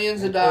got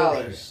millions of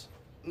dollars,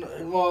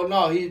 well,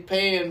 no, he's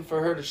paying for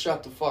her to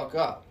shut the fuck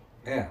up.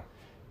 Yeah.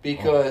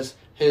 Because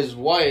his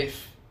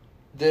wife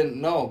didn't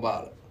know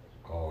about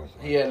it.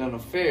 He had an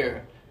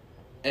affair,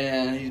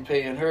 and he's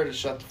paying her to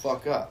shut the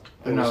fuck up.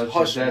 But no, it's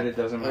just that it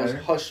doesn't It was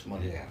matter. hush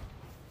money. Yeah.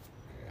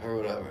 Or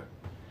whatever.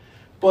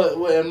 But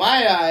in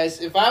my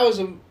eyes, if I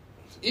was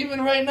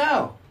even right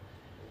now,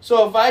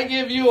 so if I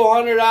give you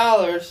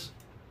 $100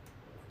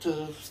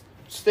 to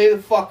stay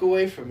the fuck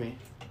away from me,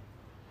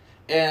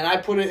 and I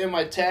put it in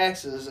my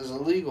taxes as a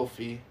legal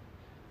fee,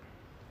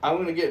 I'm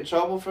gonna get in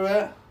trouble for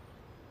that?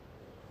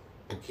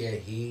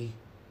 Okay,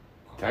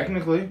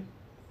 Technically.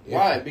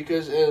 Why?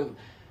 Because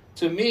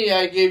to me,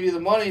 I gave you the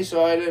money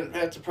so I didn't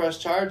have to press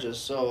charges.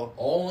 So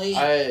only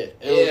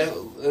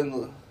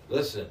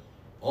listen,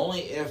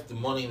 only if the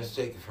money was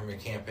taken from your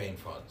campaign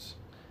funds.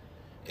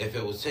 If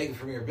it was taken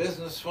from your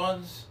business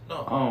funds,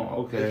 no.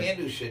 Oh, okay. They can't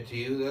do shit to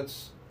you.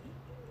 That's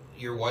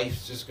your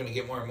wife's just going to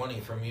get more money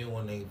from you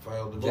when they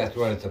file the divorce. That's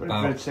what it's about.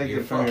 But if it's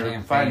taken from your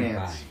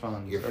finance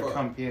funds, you're or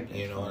fucked. campaign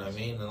You know funds. what I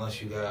mean?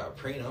 Unless you got a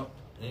prenup,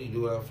 then you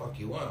do whatever the fuck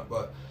you want.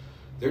 But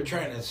they're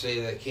trying to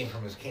say that it came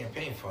from his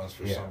campaign funds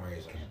for some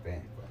reason.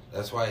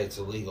 That's why it's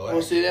illegal.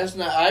 Well, see, that's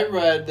not. I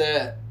read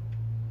that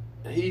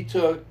he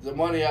took the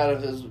money out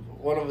of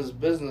one of his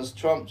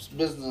Trump's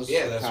business.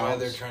 Yeah, that's why accounts.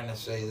 they're trying to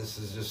say this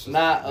is just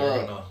not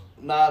they're a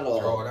gonna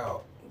throw it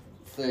out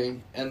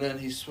thing, and then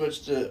he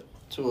switched it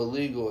to a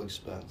legal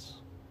expense.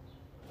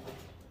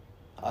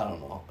 I don't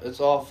know. It's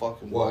all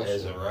fucking What, bullshit.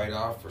 as a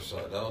write-off or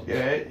something else?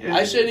 Yeah,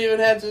 I shouldn't even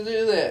have to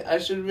do that. I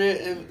should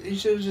be. He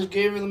should have just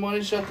gave her the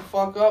money, shut the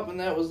fuck up, and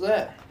that was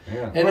that.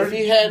 Yeah. And if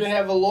he had to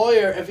have a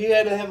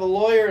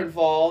lawyer,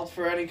 involved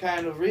for any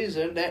kind of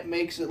reason, that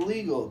makes it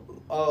legal.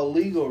 A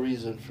legal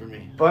reason for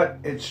me. But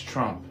it's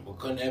Trump. Well,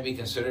 couldn't that be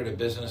considered a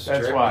business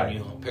That's trip why. when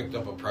you picked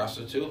up a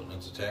prostitute and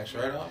it's a tax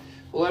write-off?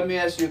 Well, let me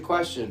ask you a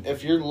question.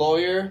 If your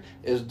lawyer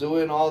is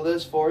doing all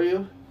this for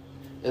you,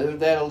 isn't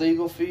that a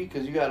legal fee?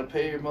 Because you got to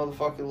pay your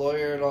motherfucking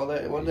lawyer and all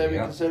that. Wouldn't that be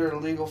considered a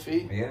legal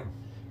fee? Yeah.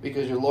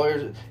 Because your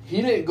lawyer,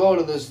 he didn't go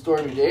to this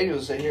Stormy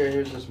Daniels and say,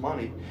 here's this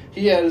money.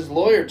 He had his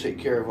lawyer take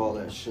care of all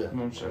that shit.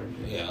 I'm sorry.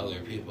 Yeah, other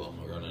people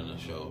running the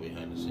show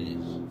behind the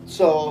scenes.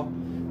 So,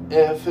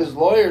 if his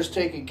lawyer's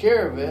taking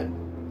care of it,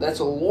 that's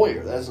a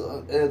lawyer. That's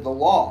the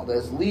law.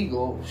 That's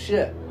legal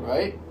shit,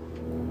 right?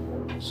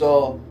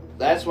 So,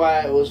 that's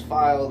why it was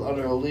filed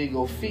under a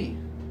legal fee.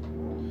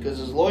 Because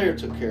his lawyer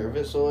took care of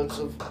it, so it's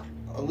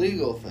a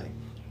legal thing.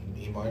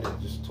 He might have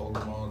just told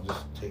them all,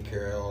 just take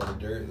care of all the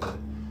dirt that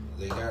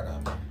they got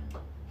on me.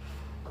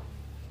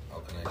 How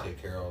can I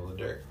take care of all the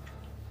dirt?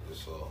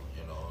 Just so,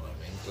 you know what I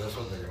mean? That's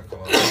what they're going to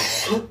come up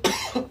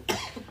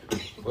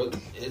with. But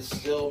it's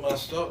still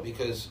messed up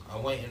because I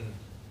went and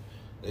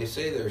they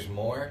say there's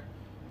more,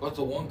 but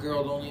the one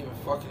girl don't even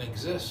fucking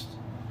exist.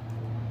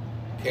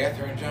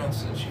 Katherine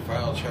Johnson, she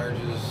filed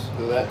charges.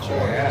 Who that in child?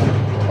 court.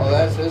 Yeah. Oh,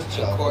 that's his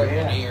child. Court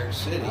Yeah. in New York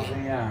City.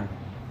 Yeah.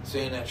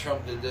 Saying that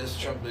Trump did this,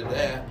 Trump did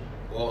that.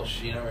 Well,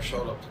 she never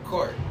showed up to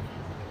court.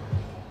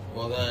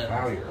 Well then,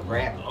 Wow, you're a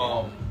rat.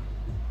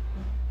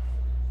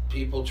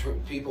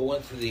 People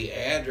went to the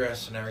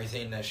address and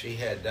everything that she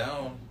had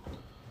down.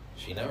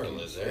 She never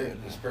lived there.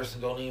 This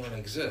person don't even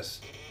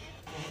exist.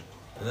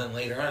 And then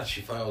later on,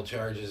 she filed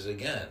charges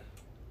again,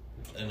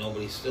 and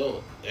nobody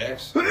still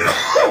fact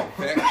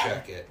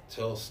check it.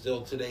 Till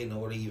still today,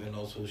 nobody even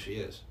knows who she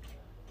is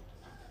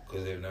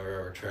because they've never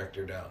ever tracked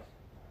her down.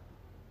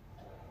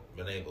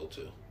 Been able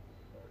to.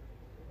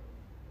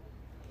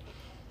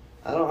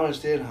 I don't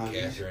understand how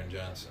Katherine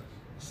Johnson.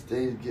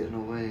 Stayed getting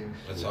away.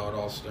 That's how it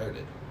all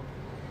started.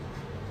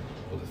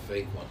 With a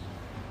fake one.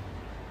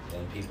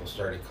 Then people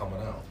started coming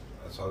out.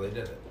 That's how they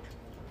did it.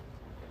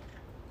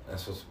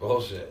 That's what's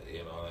bullshit, you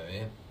know what I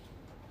mean?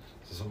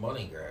 It's just a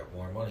money grab,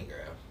 more money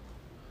grab.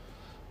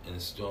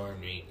 And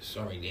Stormy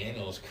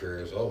Daniels' career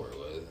is over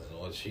with, and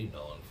what's she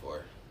known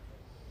for?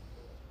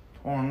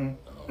 Porn.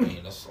 I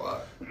mean, a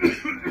slut.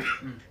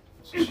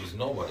 So she's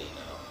nobody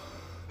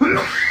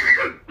now.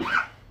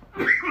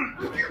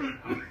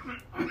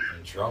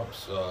 And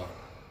Trump's,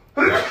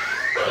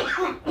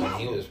 when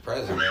he was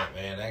president,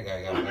 man, that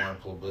guy got more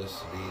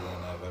publicity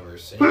than I've ever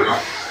seen.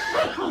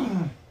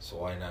 So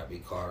why not be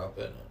caught up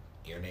in it?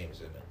 Your name's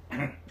in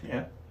it.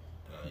 Yeah.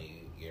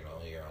 You know,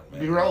 you're on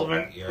Be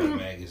relevant. You're in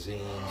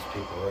magazines,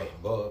 people writing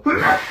books.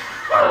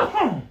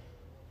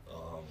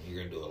 You're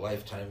gonna do a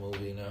Lifetime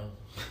movie now.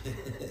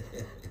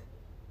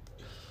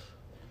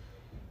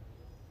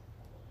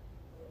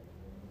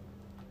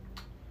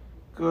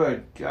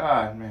 Good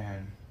God,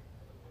 man.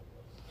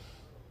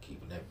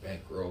 Keeping that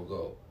bankroll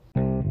go.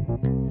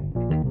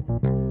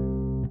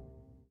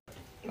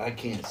 I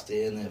can't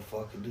stand that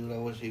fucking dude. I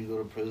wish he'd go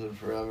to prison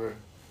forever.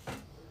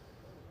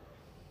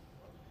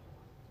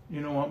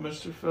 You know what,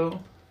 Mr.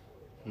 Phil?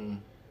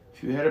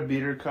 If you had a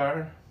beater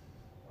car,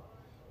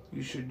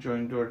 you should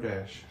join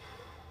DoorDash.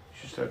 You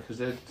should start, because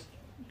that's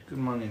good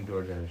money in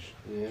DoorDash.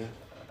 Yeah.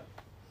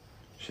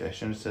 Shit, I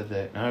shouldn't have said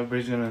that. Now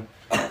everybody's gonna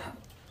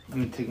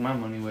take my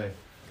money away.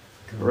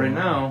 But right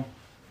now,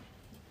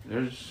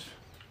 there's...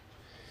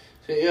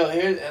 So,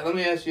 let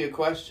me ask you a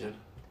question.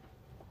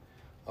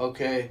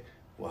 Okay,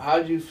 well,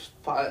 how'd you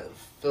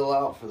fill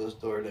out for this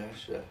DoorDash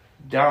shit?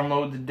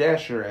 Download the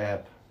Dasher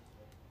app.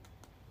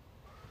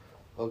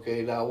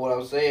 Okay, now what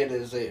I'm saying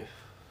is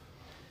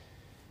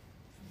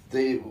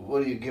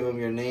what do you give them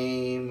your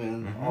name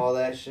and all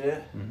that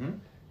shit? Mm-hmm.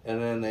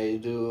 And then they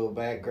do a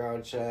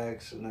background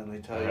checks and then they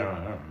tell you. I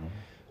don't know.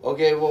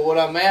 Okay, well, what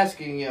I'm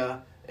asking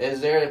you,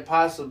 is there a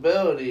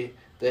possibility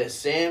that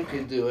Sam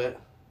could do it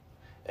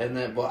and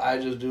then, but I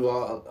just do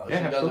all, she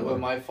does it with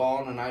my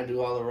phone and I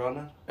do all the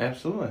running?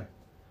 Absolutely.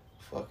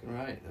 Fucking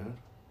right, dude.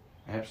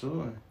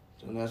 Absolutely.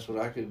 And that's what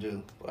I could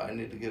do. But I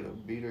need to get a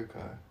beater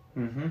car.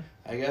 Mm-hmm.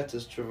 I got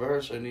this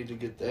Traverse. I need to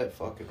get that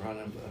fucking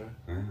running better.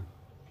 Yeah.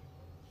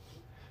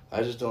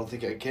 I just don't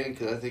think I can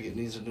because I think it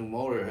needs a new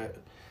motor.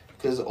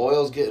 Because the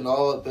oil's getting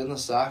all up in the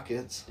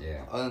sockets.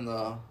 Yeah. And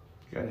That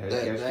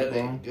that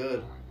ain't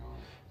good.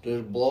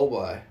 There's blow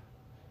by.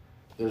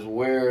 There's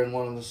wear in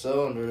one of the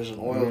cylinders and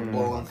oil's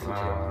blowing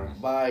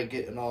by,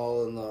 getting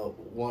all in the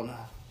one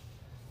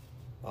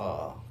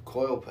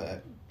coil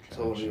pack.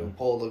 So when you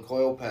pull the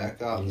coil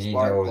pack out, the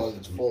spark plug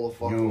is full of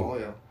fucking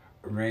oil.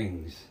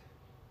 Rings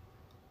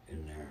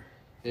in there.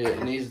 Yeah,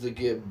 it needs to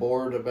get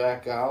bored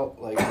back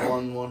out, like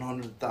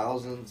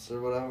 1/100,000th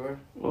or whatever.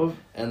 Well,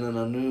 and then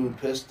a new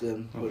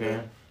piston put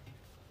in.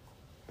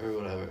 Or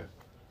whatever.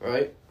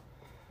 Right?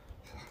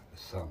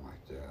 Something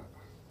like that.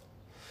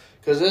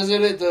 Because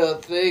isn't it the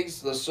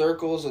things, the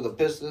circles or the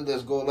piston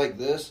that's going like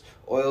this,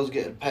 oil's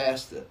getting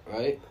past it,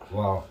 right?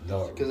 Well,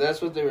 because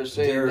that's what they were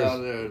saying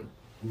down there.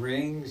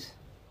 Rings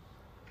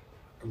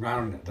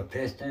around the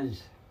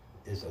pistons.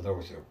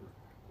 Those are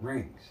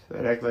rings.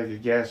 That act like a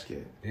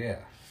gasket. Yeah.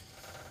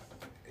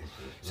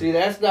 See,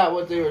 that's not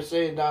what they were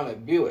saying down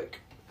at Buick.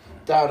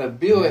 Down at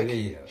Buick,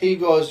 he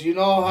goes, you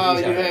know how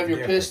you have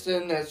your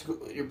piston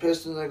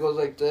that goes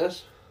like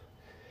this?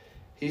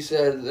 He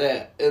said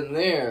that in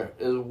there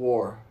is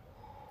war.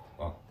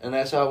 Oh. And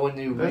that's how when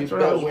you That's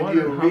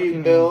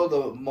rebuild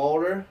a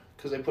motor,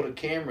 because they put a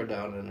camera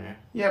down in there.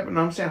 Yeah, but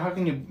no, I'm saying, how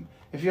can you,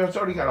 if it's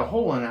already got a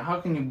hole in it, how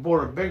can you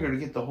bore it bigger to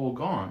get the hole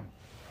gone?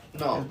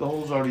 No. If the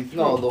hole's already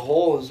through. No, the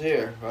hole is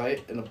here,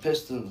 right? And the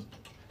piston,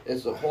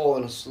 it's a hole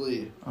in a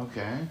sleeve.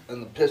 Okay.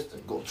 And the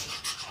piston goes.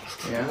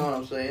 Yeah. You know what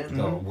I'm saying?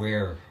 So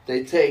where?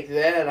 They take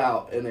that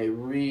out and they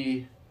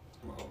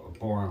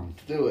bore them.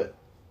 do it.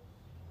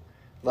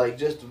 Like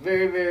just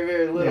very, very,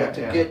 very little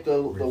to get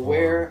the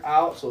wear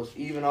out, so it's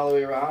even all the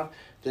way around.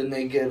 Then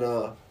they get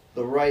the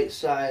right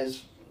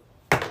size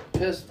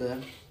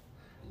piston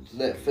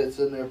that fits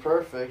in there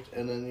perfect,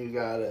 and then you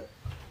got it.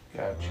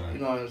 Gotcha. You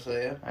know what I'm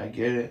saying? I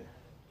get it.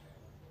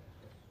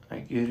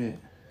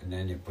 And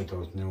then you put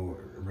those new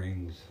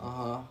rings.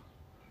 Around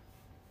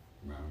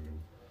them.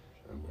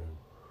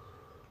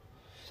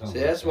 See,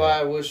 that's why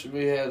I wish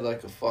we had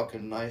like a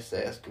fucking nice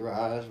ass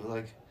garage with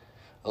like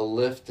a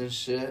lift and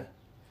shit,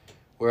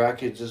 where I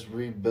could just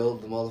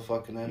rebuild the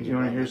motherfucking engine. You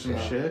want to hear some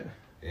shit?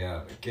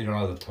 Yeah, get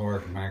all the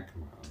torque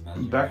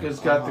Becca's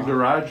got the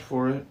garage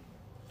for it.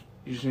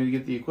 You just need to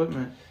get the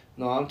equipment.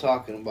 No, I'm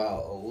talking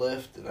about a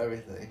lift and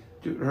everything.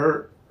 Dude,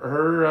 her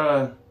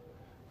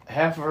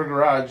half of her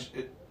garage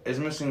is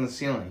missing the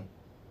ceiling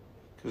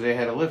because they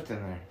had a lift in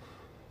there.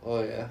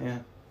 Oh yeah. Yeah.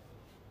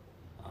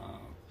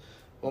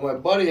 Well, my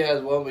buddy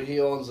has one, but he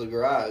owns the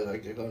garage. I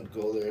could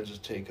go there and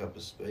just take up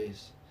his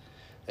space.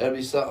 That'd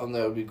be something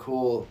that would be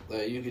cool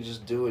that you could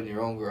just do in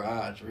your own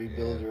garage,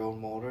 rebuild your own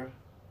motor.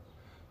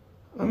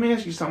 Let me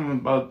ask you something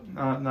about.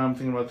 Now I'm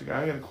thinking about the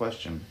guy. I got a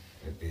question.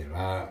 It'd be a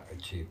lot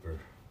cheaper.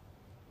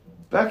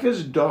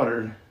 Becca's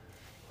daughter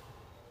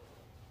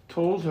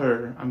told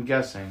her, I'm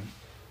guessing,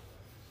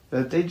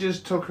 that they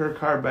just took her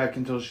car back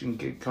until she can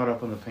get caught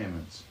up on the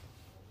payments.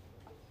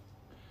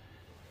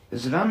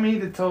 Is it on me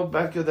to tell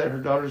Becca that her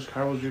daughter's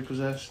car was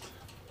repossessed?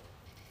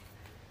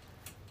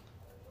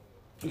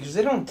 Because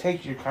they don't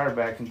take your car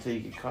back until you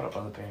get caught up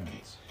on the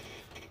payments.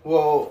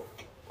 Well,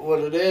 what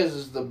it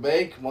is the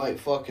bank might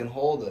fucking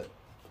hold it.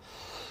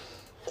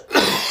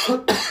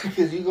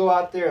 Because you go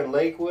out there in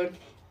Lakewood,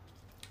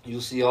 you'll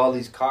see all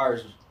these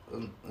cars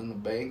in the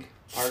bank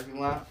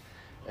parking lot,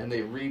 and they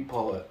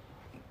repo it.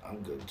 I'm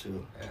good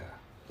too. Yeah.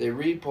 They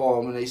repo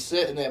them, and they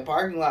sit in that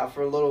parking lot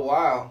for a little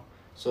while.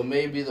 So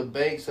maybe the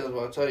bank says,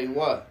 well, I'll tell you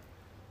what,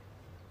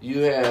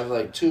 you have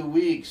like 2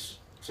 weeks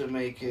to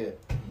make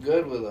it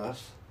good with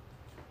us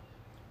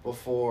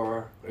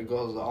before it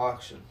goes to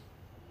auction.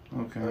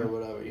 Okay. Or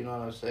whatever, you know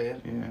what I'm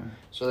saying? Yeah.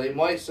 So they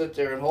might sit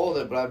there and hold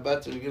it, but I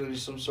bet there's going to be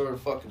some sort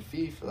of fucking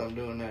fee for them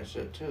doing that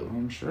shit too.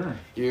 I'm sure.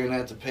 You're going to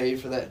have to pay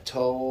for that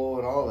tow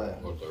and all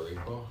that. What, the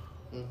repo?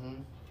 Mm-hmm.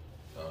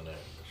 Down there,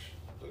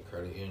 the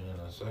credit union in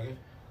a second?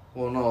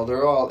 Well, no,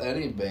 they're all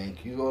any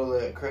bank. You go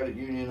to that credit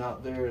union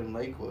out there in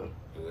Lakewood.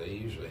 Because they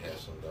usually have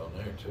some down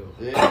there too.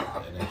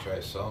 Yeah. And they try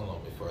selling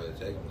them before they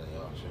take them to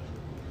the auction.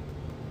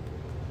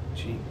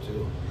 Cheap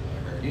too,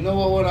 I heard. You know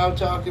what I'm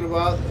talking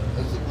about?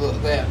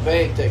 That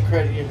bank, that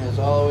credit union is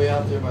all the way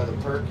out there by the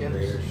Perkins.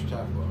 Greater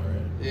Chicago,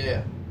 right?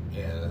 Yeah.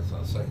 Yeah, that's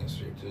on 2nd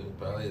Street too.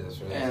 Probably that's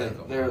where they take And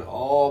them. there's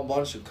all a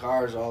bunch of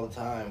cars all the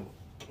time.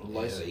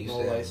 Yeah, they used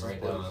to have them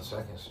right down on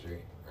 2nd Street,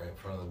 right in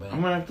front of the bank.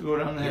 I'm going to have to go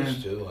down there.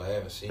 Used to. I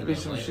haven't seen That'd be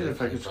them some lately. shit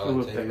if I They could probably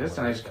screw up take there. them That's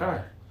a when nice they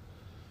car.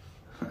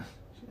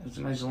 It's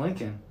a nice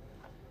Lincoln.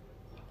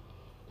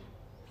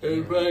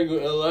 And probably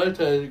a lot of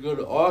times you go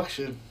to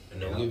auction.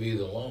 And they'll give you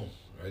the loan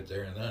right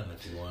there and then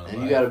if you want to.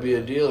 And you got to be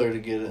a dealer to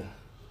get it.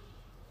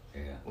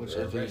 Yeah. Which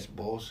I think is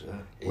bullshit.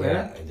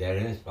 Yeah, that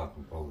is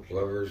fucking bullshit.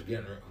 Whoever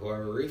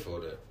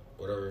refoed it,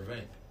 whatever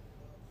bank.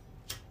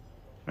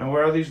 Now,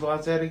 where are these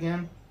lots at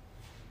again?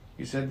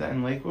 You said that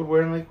in Lakewood?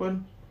 Where in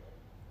Lakewood?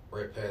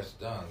 Right past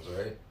Don's,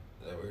 right?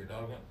 Is that where you're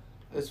talking?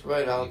 It's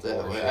right out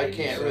that way. I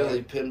can't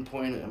really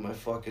pinpoint it in my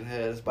fucking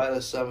head. It's by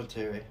the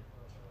cemetery.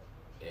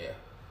 Yeah.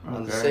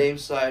 On the same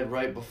side,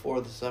 right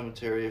before the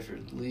cemetery. If you're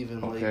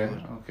leaving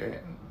Lakewood. Okay.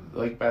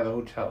 Like by the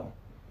hotel,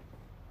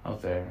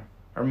 out there,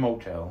 or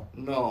motel.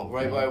 No,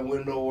 right by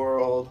Window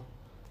World.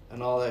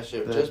 And all that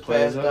shit. The Just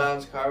plaza? past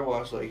Don's Car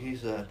Wash, like he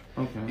said.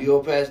 Okay. You go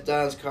past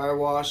Don's Car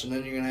Wash, and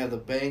then you're going to have the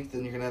bank,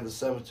 then you're going to have the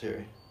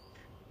cemetery.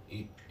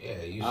 Yeah,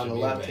 it used on to the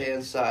be a left-hand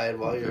bank. side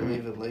while you're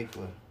leaving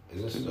Lakewood.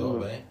 Is this still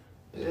a bank?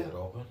 Is Yeah. it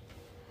open?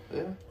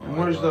 Yeah. And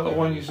where's the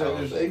one you said I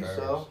there's? think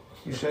so.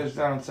 You said it's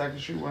down on 2nd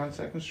Street? We're on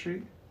 2nd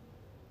Street?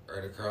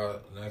 Right across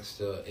next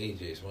to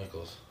AJ's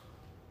Winkles.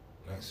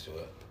 Next to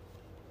it.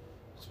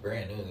 It's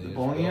brand new. They The just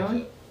bowling built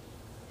alley? it.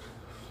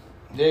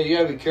 Yeah, you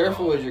gotta be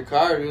careful with your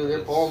car, dude. They're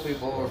pulling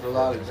people over for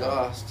loud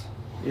exhaust.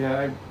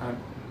 Yeah, I'm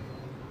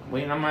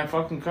waiting on my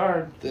fucking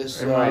card. This,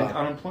 and my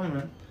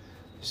unemployment.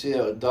 You see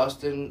that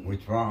Dustin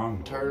What's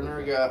wrong?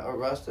 Turner got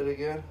arrested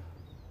again?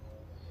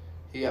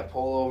 He got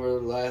pulled over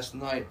last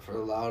night for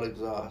loud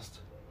exhaust.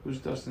 Who's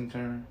Dustin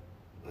Turner?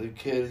 The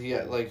kid, he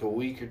got like a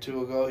week or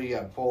two ago, he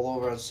got pulled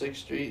over on 6th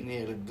Street and he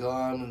had a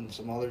gun and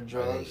some other I think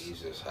drugs.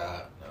 he's just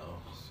hot now.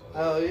 So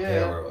Hell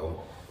yeah.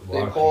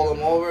 They pulled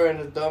him over and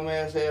his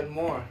dumbass had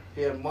more.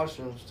 He had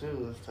mushrooms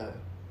too this time.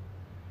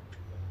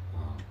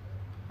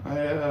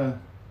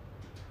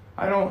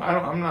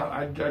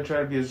 I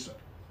try to be as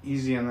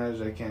easy on that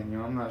as I can, you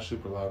know, I'm not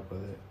super loud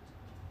with it.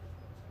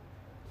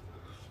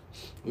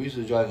 We used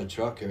to drive the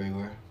truck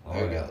everywhere. Oh,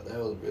 There we yeah. go. That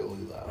was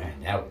really loud.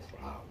 Man, that was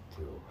loud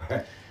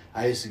too.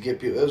 I used to get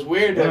people. It was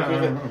weird though.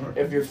 'Cause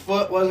if your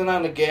foot wasn't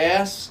on the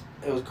gas,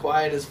 it was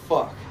quiet as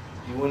fuck.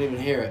 You wouldn't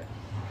even hear it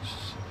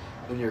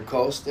when you're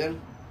coasting.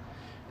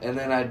 And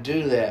then I'd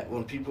do that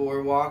when people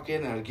were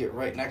walking. I'd get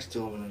right next to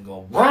them and then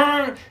go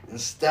 "Brrr!" and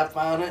step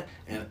on it.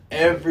 And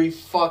every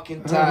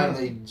fucking time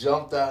they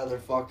jumped out of their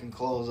fucking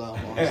clothes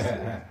almost.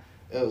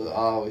 It was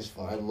always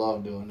fun. I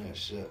love doing that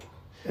shit.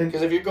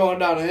 Because if you're going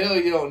down a hill,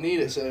 you don't need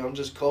it. So I'm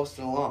just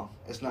coasting along.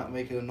 It's not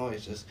making a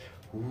noise. Just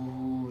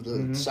ooh,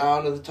 the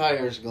sound of the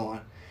tires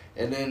going.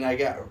 And then I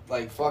got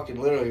like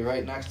fucking literally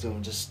right next to him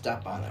and just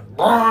step on it.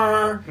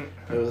 Brrr!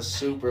 It was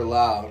super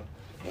loud.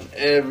 And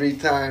every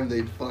time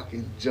they'd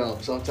fucking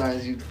jump.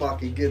 Sometimes you'd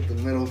fucking get the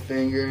middle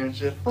finger and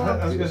shit.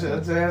 I was gonna say,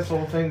 that's an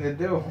asshole thing to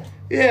do.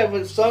 Yeah,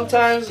 but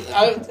sometimes,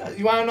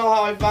 you want to know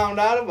how I found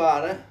out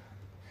about it?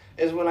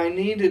 Is when I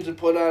needed to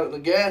put out the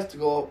gas to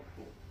go,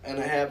 and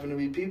it happened to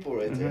be people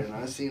right there, and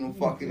I seen them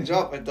fucking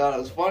jump. I thought it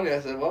was funny.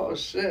 I said, "Oh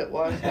shit,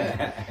 why is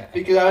that?"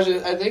 Because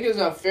I think it's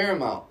on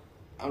Fairmount.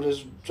 I'm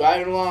just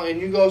driving along, and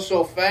you go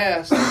so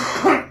fast,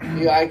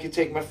 I could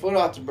take my foot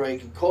off the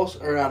brake and coast,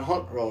 or on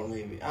Hunt Road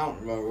maybe. I don't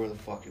remember where the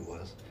fuck it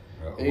was.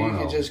 And you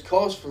could just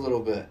coast for a little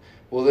bit.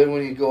 Well, then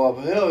when you go up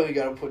a hill, you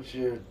got to put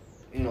your,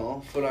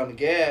 foot on the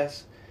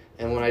gas.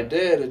 And when I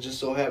did, it just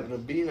so happened to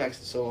be next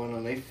to someone,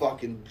 and they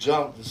fucking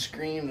jumped and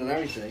screamed and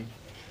everything.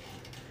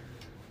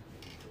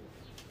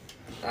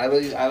 I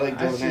like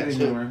doing that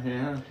too.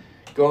 Yeah.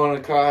 Going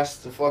across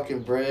the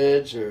fucking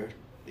bridge or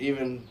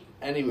even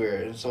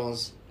anywhere, and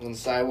when the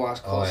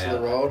sidewalk's close to the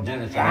road,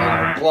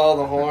 blow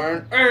the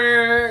horn,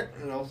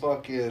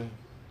 fucking,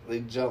 they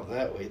jump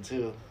that way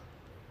too.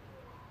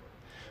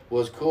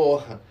 Was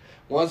cool.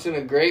 Once in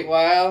a great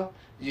while,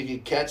 you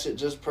could catch it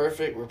just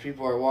perfect where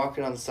people are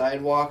walking on the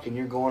sidewalk and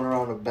you're going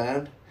around a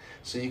bend,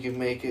 so you can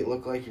make it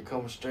look like you're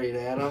coming straight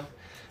at them,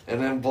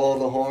 and then blow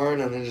the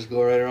horn and then just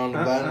go right around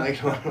the bend.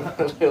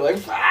 They're like,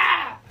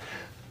 ah!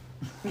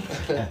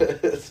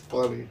 It's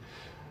funny.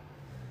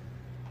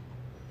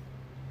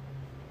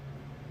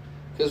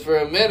 Because for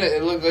a minute,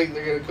 it looked like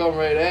they're going to come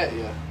right at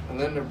you. And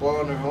then they're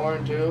blowing their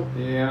horn, too.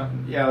 Yeah,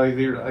 like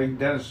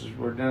Dennis is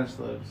where Dennis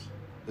lives.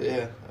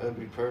 Yeah, that'd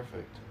be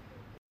perfect.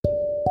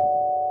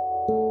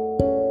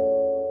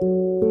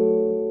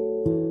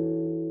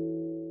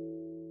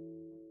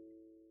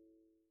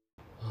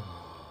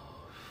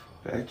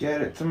 Back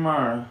at it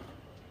tomorrow.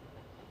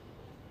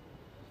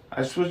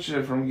 I switched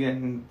it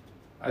from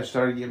I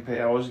started getting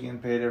paid, I was getting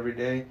paid every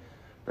day,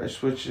 but I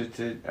switched it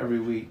to every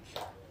week.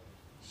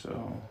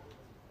 So,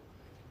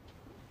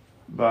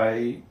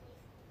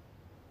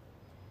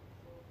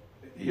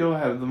 you'll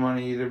have the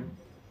money either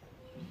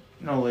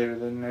no later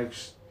than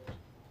next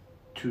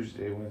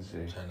Tuesday,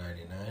 Wednesday.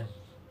 1099.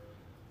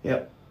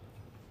 Yep.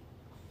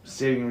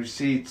 Saving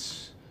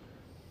receipts.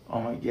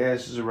 All my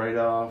gas is a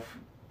write-off.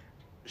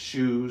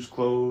 Shoes,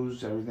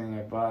 clothes, everything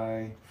I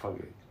buy. Fuck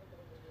it.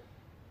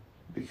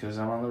 Because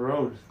I'm on the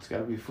road. It's got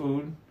to be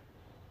food.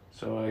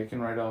 So I can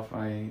write off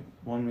my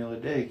one meal a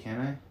day, can't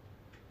I?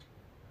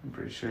 I'm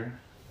pretty sure.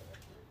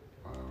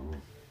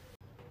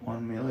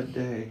 One meal a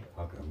day.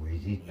 Fucking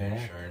wheezy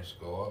back. Insurance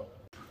go up.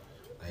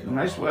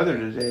 Nice weather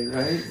today,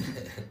 right?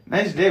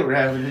 Nice day we're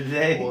having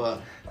today.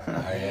 What?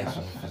 I asked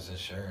him if his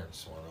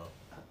insurance went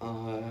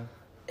up.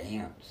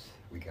 Ants.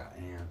 We got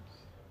ants.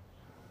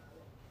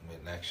 I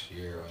mean, next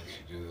year, once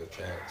you do the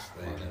tax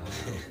thing,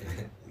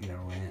 You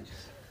know, ants.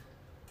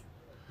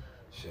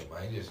 Shit,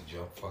 mine just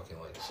jumped fucking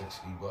like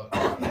 $60 for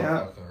Yeah.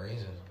 no fucking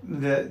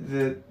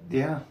reason.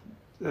 Yeah,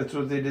 that's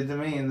what they did to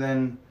me. And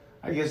then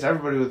I guess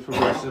everybody with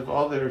Progressive,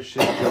 all their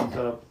shit jumped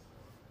up.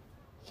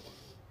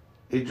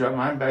 he dropped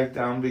mine back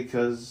down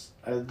because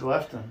I had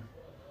left him.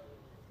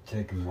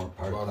 Taking more I'm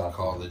parts about to off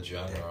call of the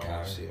general that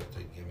car. and see if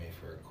they give me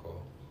for a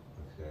quote.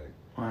 Okay.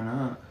 Why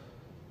not?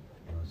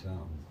 What's that?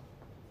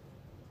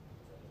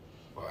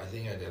 Well, I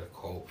think I did a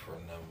quote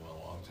from them a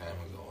long time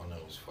ago, and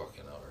it was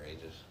fucking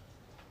outrageous.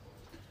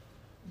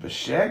 But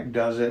Shaq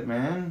does it,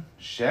 man.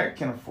 Shaq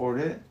can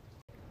afford it.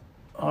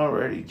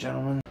 Alrighty,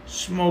 gentlemen.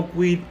 Smoke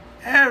weed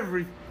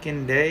every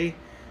fucking day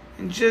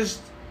and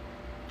just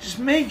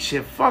make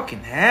shit fucking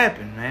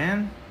happen,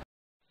 man.